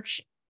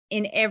search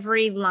in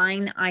every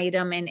line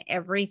item and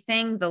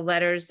everything, the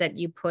letters that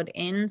you put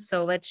in.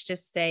 So let's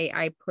just say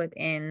I put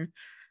in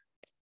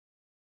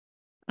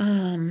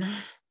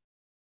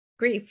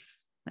grief.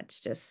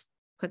 Let's just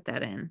put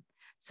that in.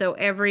 So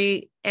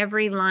every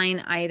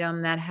line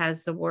item that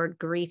has the word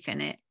grief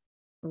in it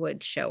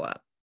would show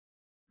up.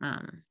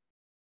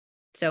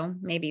 So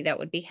maybe that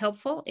would be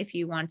helpful if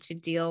you want to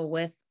deal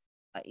with,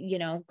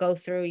 go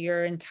through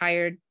your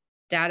entire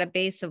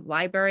database of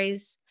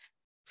libraries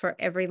for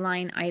every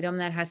line item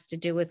that has to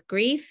do with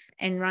grief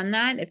and run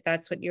that. If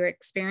that's what you're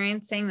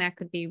experiencing, that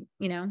could be,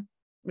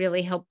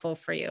 really helpful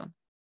for you.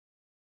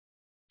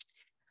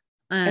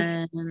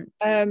 And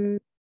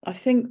I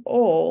think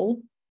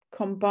all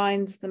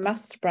combines the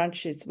master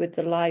branches with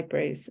the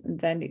libraries, and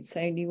then it's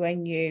only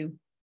when you...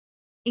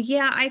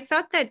 Yeah, I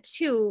thought that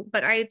too,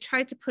 but I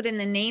tried to put in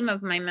the name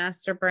of my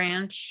master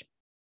branch.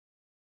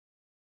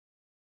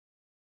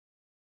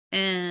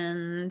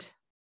 And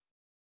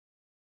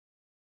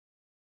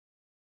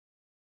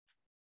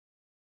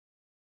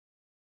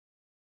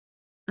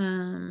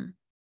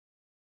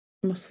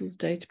Muscles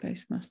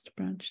database master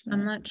branch there.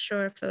 I'm not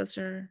sure if those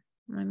are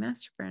my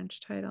master branch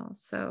titles.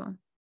 So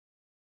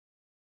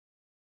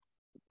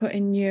put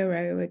in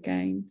neuro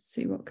again,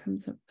 see what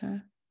comes up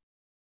there.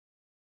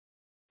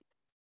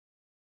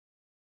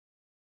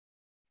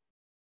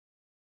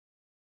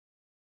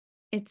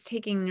 It's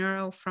taking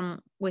neuro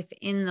from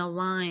within the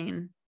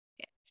line.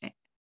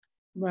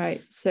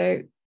 Right.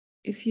 So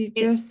if you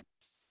just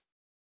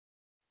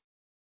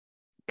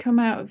come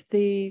out of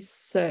the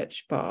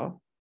search bar.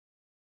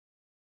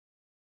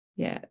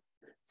 Yeah.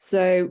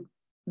 So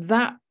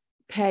that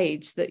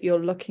page that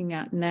you're looking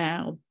at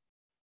now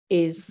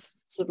is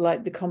sort of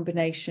like the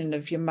combination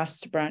of your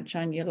master branch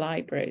and your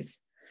libraries.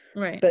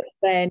 Right. But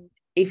then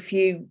if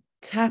you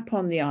tap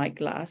on the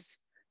eyeglass,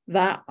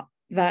 that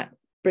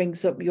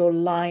brings up your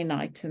line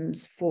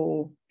items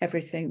for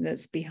everything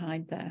that's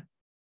behind there.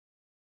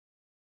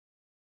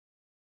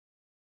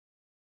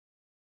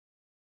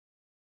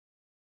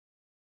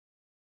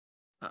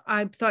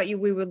 I thought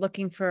we were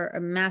looking for a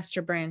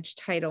master branch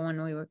title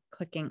when we were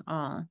clicking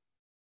all.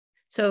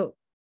 So,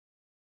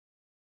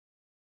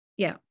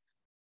 yeah.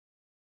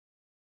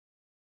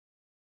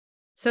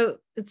 So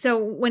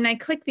when I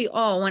click the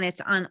all, when it's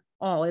on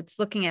all, it's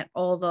looking at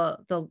all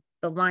the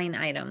line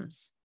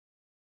items.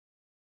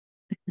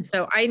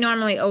 So I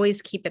normally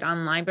always keep it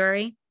on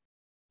library.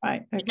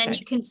 Right. Okay. And then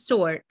you can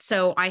sort.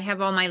 So I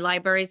have all my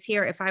libraries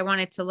here. If I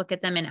wanted to look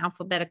at them in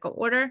alphabetical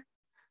order,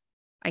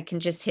 I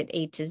can just hit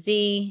A to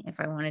Z. If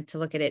I wanted to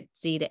look at it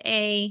Z to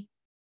A,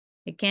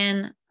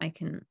 again, I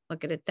can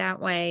look at it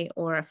that way.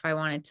 Or if I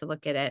wanted to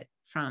look at it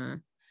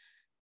from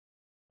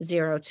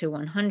 0 to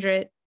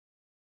 100,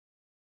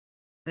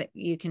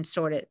 you can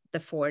sort it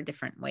the 4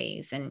 different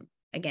ways. And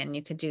again,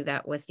 you could do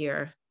that with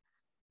your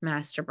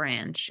master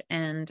branch.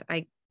 And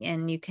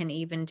you can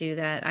even do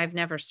that. I've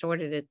never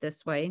sorted it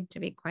this way, to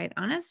be quite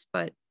honest,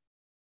 but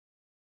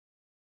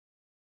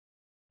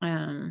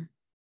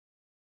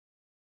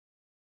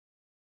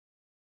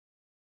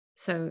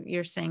so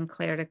you're saying,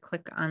 Claire, to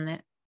click on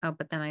it. Oh,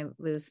 but then I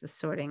lose the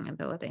sorting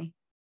ability.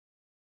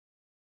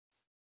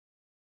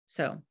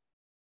 So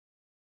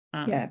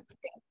yeah,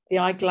 the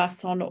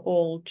eyeglass on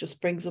all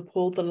just brings up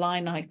all the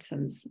line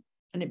items,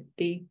 and it'd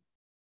be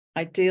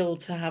ideal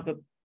to have a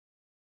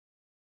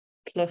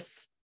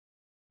plus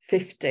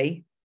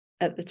 50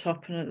 at the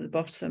top and at the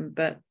bottom,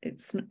 but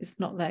it's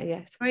not there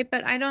yet. Right,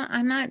 but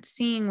I'm not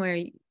seeing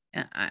where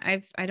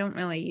I don't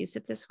really use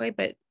it this way,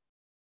 but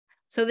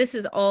so this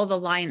is all the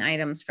line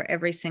items for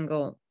every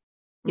single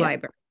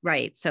library,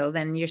 right? So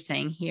then you're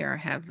saying here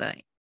have the,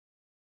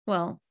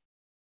 well,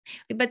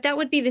 but that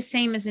would be the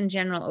same as in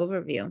general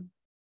overview.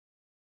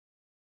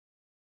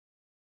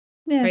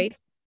 Yeah. Right.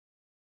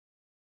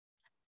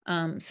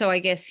 So I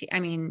guess, I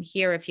mean,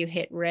 here, if you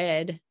hit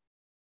red,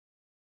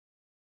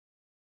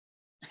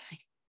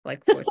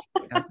 like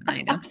 14,000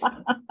 items.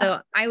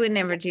 So I would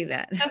never do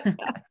that.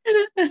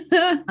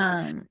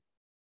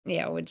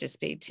 Yeah, it would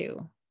just be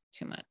too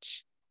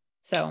much.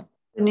 So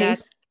Denise,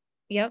 that's,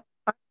 yep.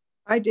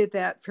 I did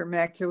that for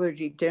macular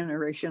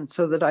degeneration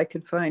so that I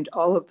could find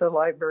all of the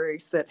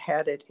libraries that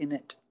had it in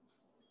it.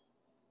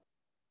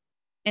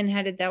 And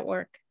how did that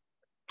work?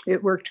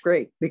 It worked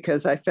great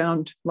because I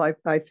found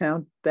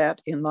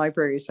that in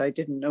libraries I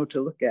didn't know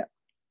to look at.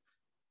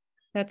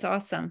 That's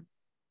awesome.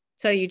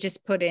 So you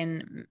just put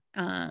in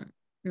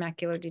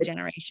macular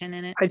degeneration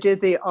in it? I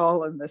did the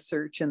all in the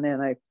search, and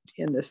then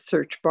in the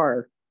search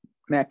bar,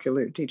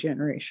 macular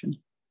degeneration.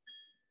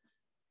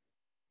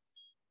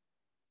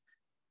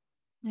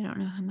 I don't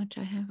know how much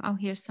I have. Oh,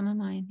 here's some of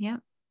mine.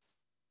 Yep.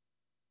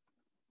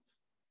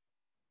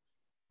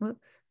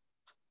 Whoops.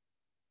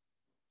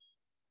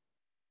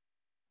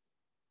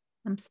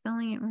 I'm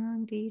spelling it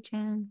wrong,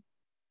 degen.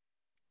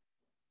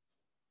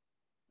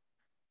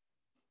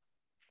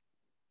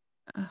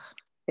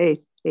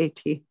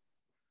 A-T.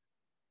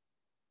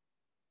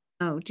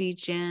 Oh,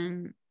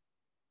 degen.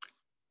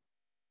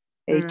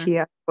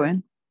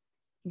 A-T-I-O-N.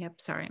 Yep,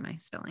 sorry, my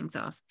spelling's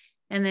off.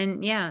 And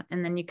then, yeah,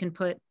 and then you can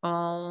put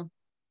all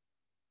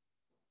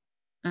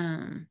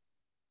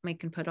We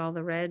can put all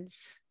the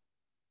reds,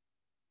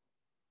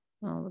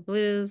 all the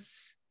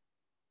blues.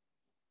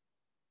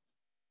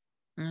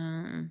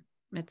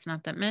 It's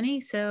not that many,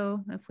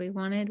 so if we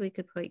wanted, we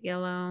could put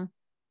yellow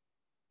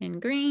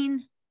and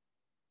green.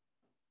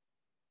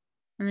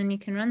 And then you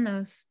can run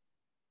those.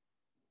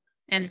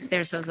 And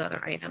there's those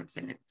other items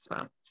in it as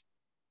well.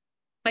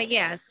 But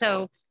yeah,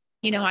 so,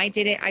 you know, I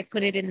did it, I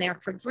put it in there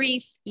for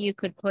grief. You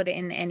could put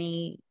in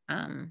any,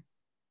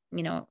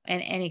 you know,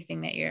 and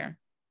anything that you're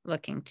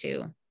looking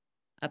to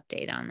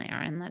update on there.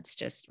 And let's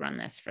just run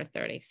this for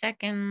 30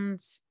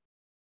 seconds.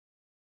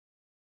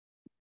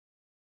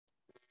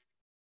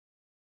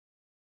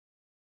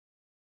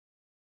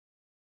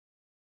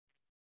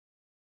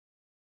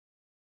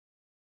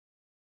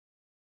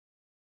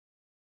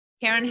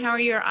 Karen, how are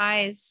your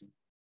eyes?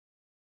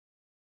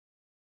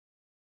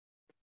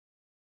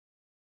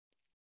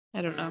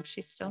 I don't know if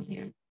she's still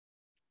here.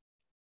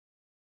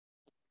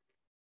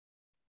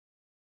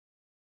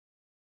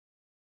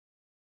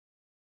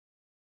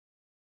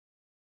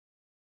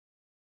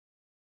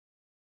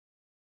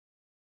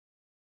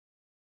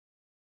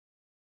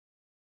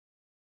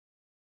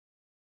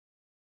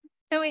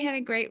 So we had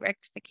a great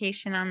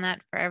rectification on that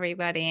for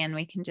everybody, and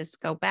we can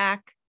just go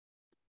back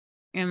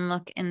and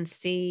look and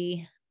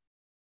see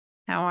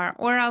how our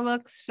aura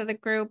looks for the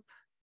group.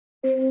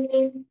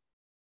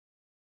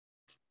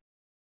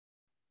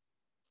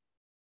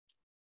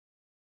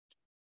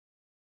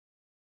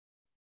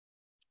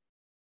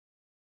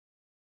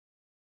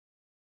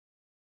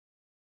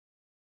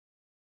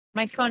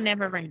 My phone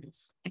never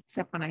rings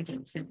except when I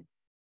do Zoom.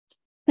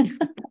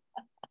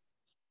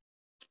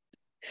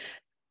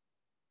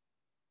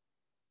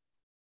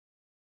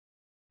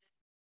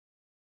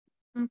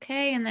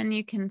 Okay, and then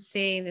you can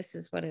see this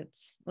is what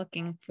it's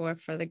looking for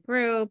the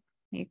group.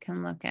 You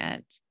can look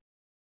at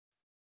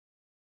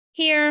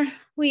here.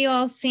 We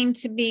all seem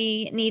to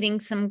be needing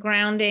some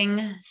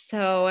grounding,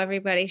 so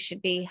everybody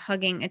should be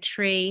hugging a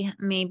tree.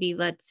 Maybe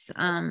let's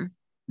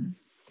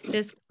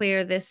just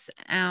clear this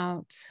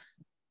out.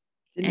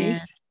 Denise?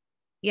 And,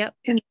 yep.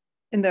 In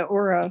the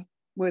aura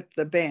with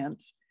the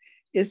bands,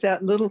 is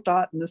that little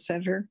dot in the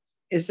center?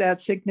 Is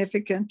that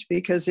significant?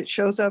 Because it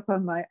shows up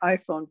on my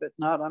iPhone, but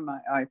not on my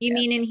iPad. You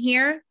mean in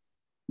here?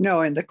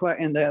 No, in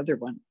the other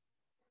one.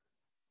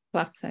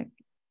 Classic.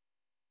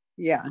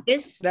 Yeah.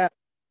 That's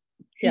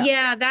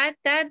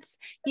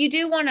you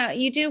do want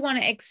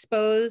to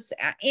expose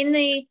in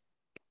the,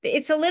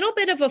 it's a little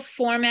bit of a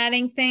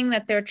formatting thing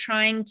that they're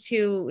trying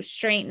to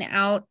straighten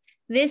out.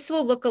 This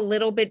will look a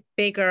little bit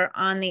bigger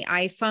on the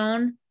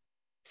iPhone.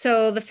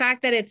 So the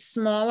fact that it's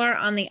smaller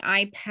on the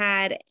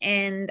iPad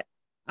and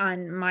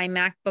on my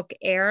MacBook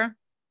Air.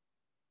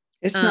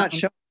 It's not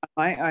showing on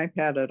my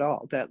iPad at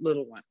all, that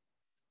little one.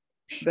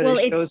 But well,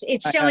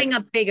 it's showing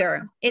up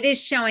bigger. It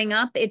is showing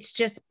up. It's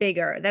just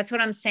bigger. That's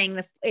what I'm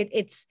saying.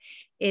 It's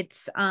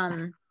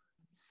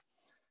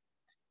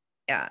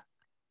yeah.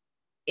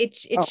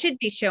 It should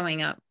be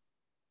showing up.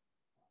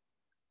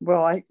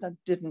 Well, I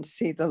didn't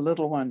see the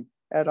little one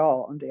at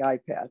all on the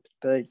iPad,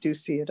 but I do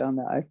see it on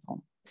the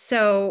iPhone.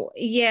 So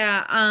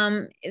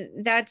yeah,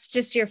 that's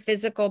just your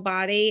physical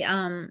body.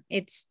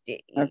 It's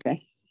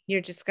okay.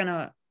 You're just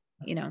gonna,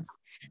 you know,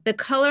 the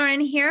color in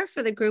here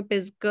for the group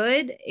is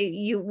good.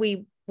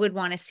 We would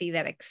want to see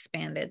that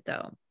expanded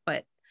though,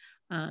 but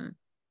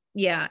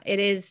yeah, it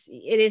is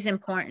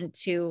important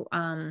to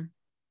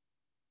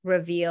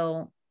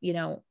reveal, you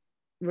know,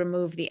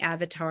 remove the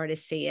avatar to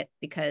see it,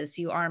 because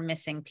you are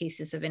missing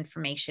pieces of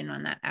information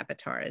on that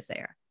avatar is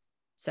there.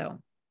 So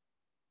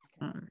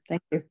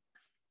thank you.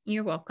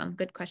 You're welcome.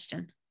 Good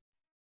question.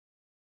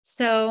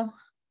 So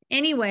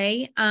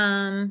anyway,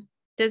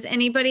 does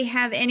anybody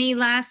have any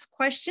last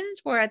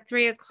questions? We're at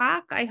 3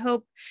 o'clock. I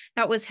hope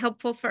that was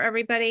helpful for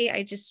everybody.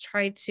 I just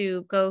tried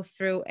to go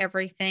through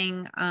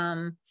everything.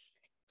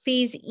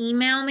 Please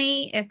email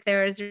me if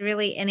there's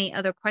really any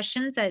other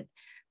questions that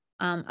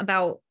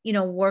about, you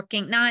know,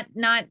 working, not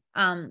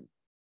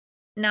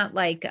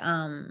like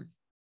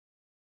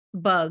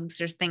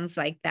bugs or things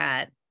like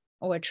that,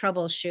 or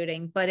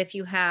troubleshooting, but if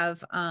you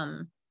have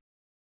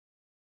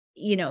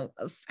you know,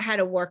 how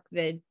to work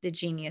the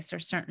Genius or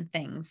certain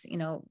things, you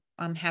know,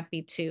 I'm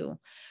happy to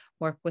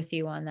work with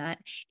you on that.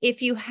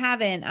 If you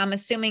haven't, I'm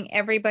assuming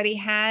everybody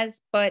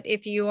has, but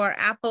if you are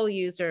Apple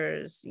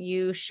users,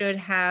 you should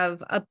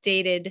have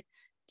updated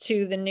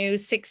to the new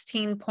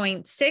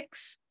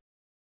 16.6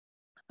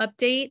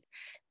 update.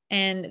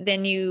 And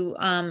then you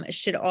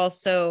should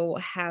also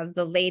have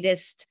the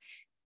latest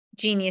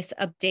Genius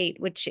update,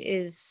 which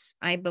is,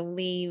 I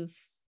believe,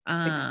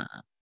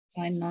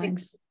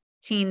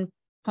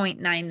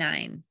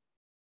 16.99.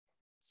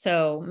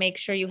 So make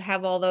sure you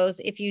have all those.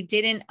 If you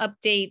didn't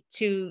update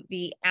to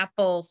the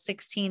Apple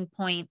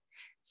 16.6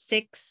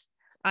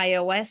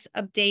 iOS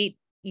update,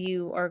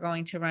 you are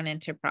going to run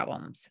into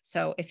problems.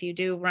 So if you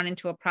do run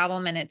into a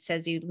problem and it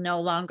says you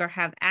no longer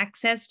have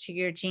access to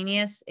your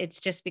Genius, it's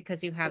just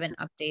because you haven't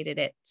updated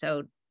it.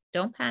 So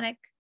don't panic,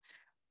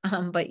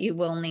 but you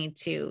will need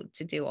to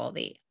do all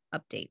the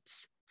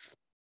updates.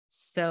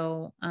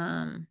 So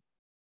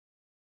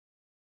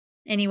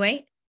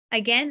Anyway,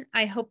 again,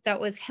 I hope that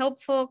was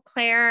helpful.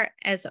 Claire,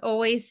 as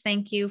always,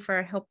 thank you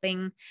for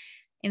helping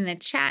in the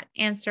chat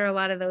answer a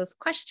lot of those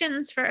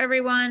questions for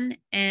everyone.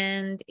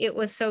 And it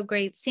was so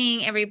great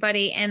seeing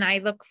everybody. And I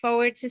look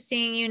forward to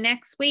seeing you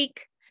next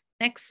week,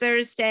 next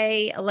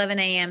Thursday, 11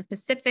 a.m.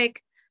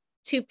 Pacific,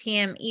 2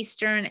 p.m.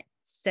 Eastern,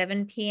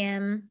 7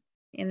 p.m.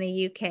 in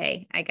the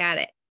UK. I got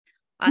it.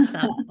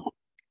 Awesome.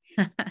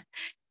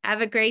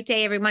 Have a great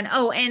day, everyone.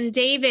 Oh, and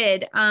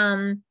David,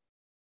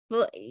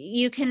 well,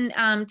 you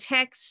can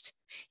text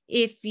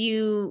if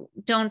you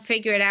don't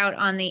figure it out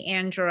on the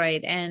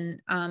Android,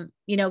 and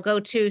you know, go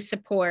to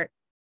support,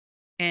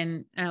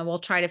 and we'll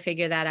try to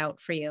figure that out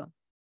for you.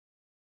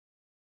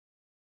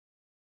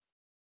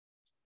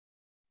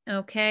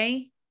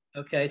 Okay.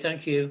 Okay,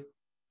 thank you.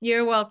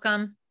 You're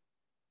welcome.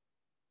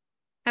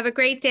 Have a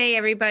great day,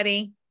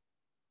 everybody.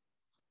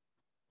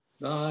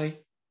 Bye.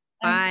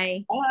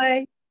 Bye.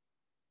 Bye.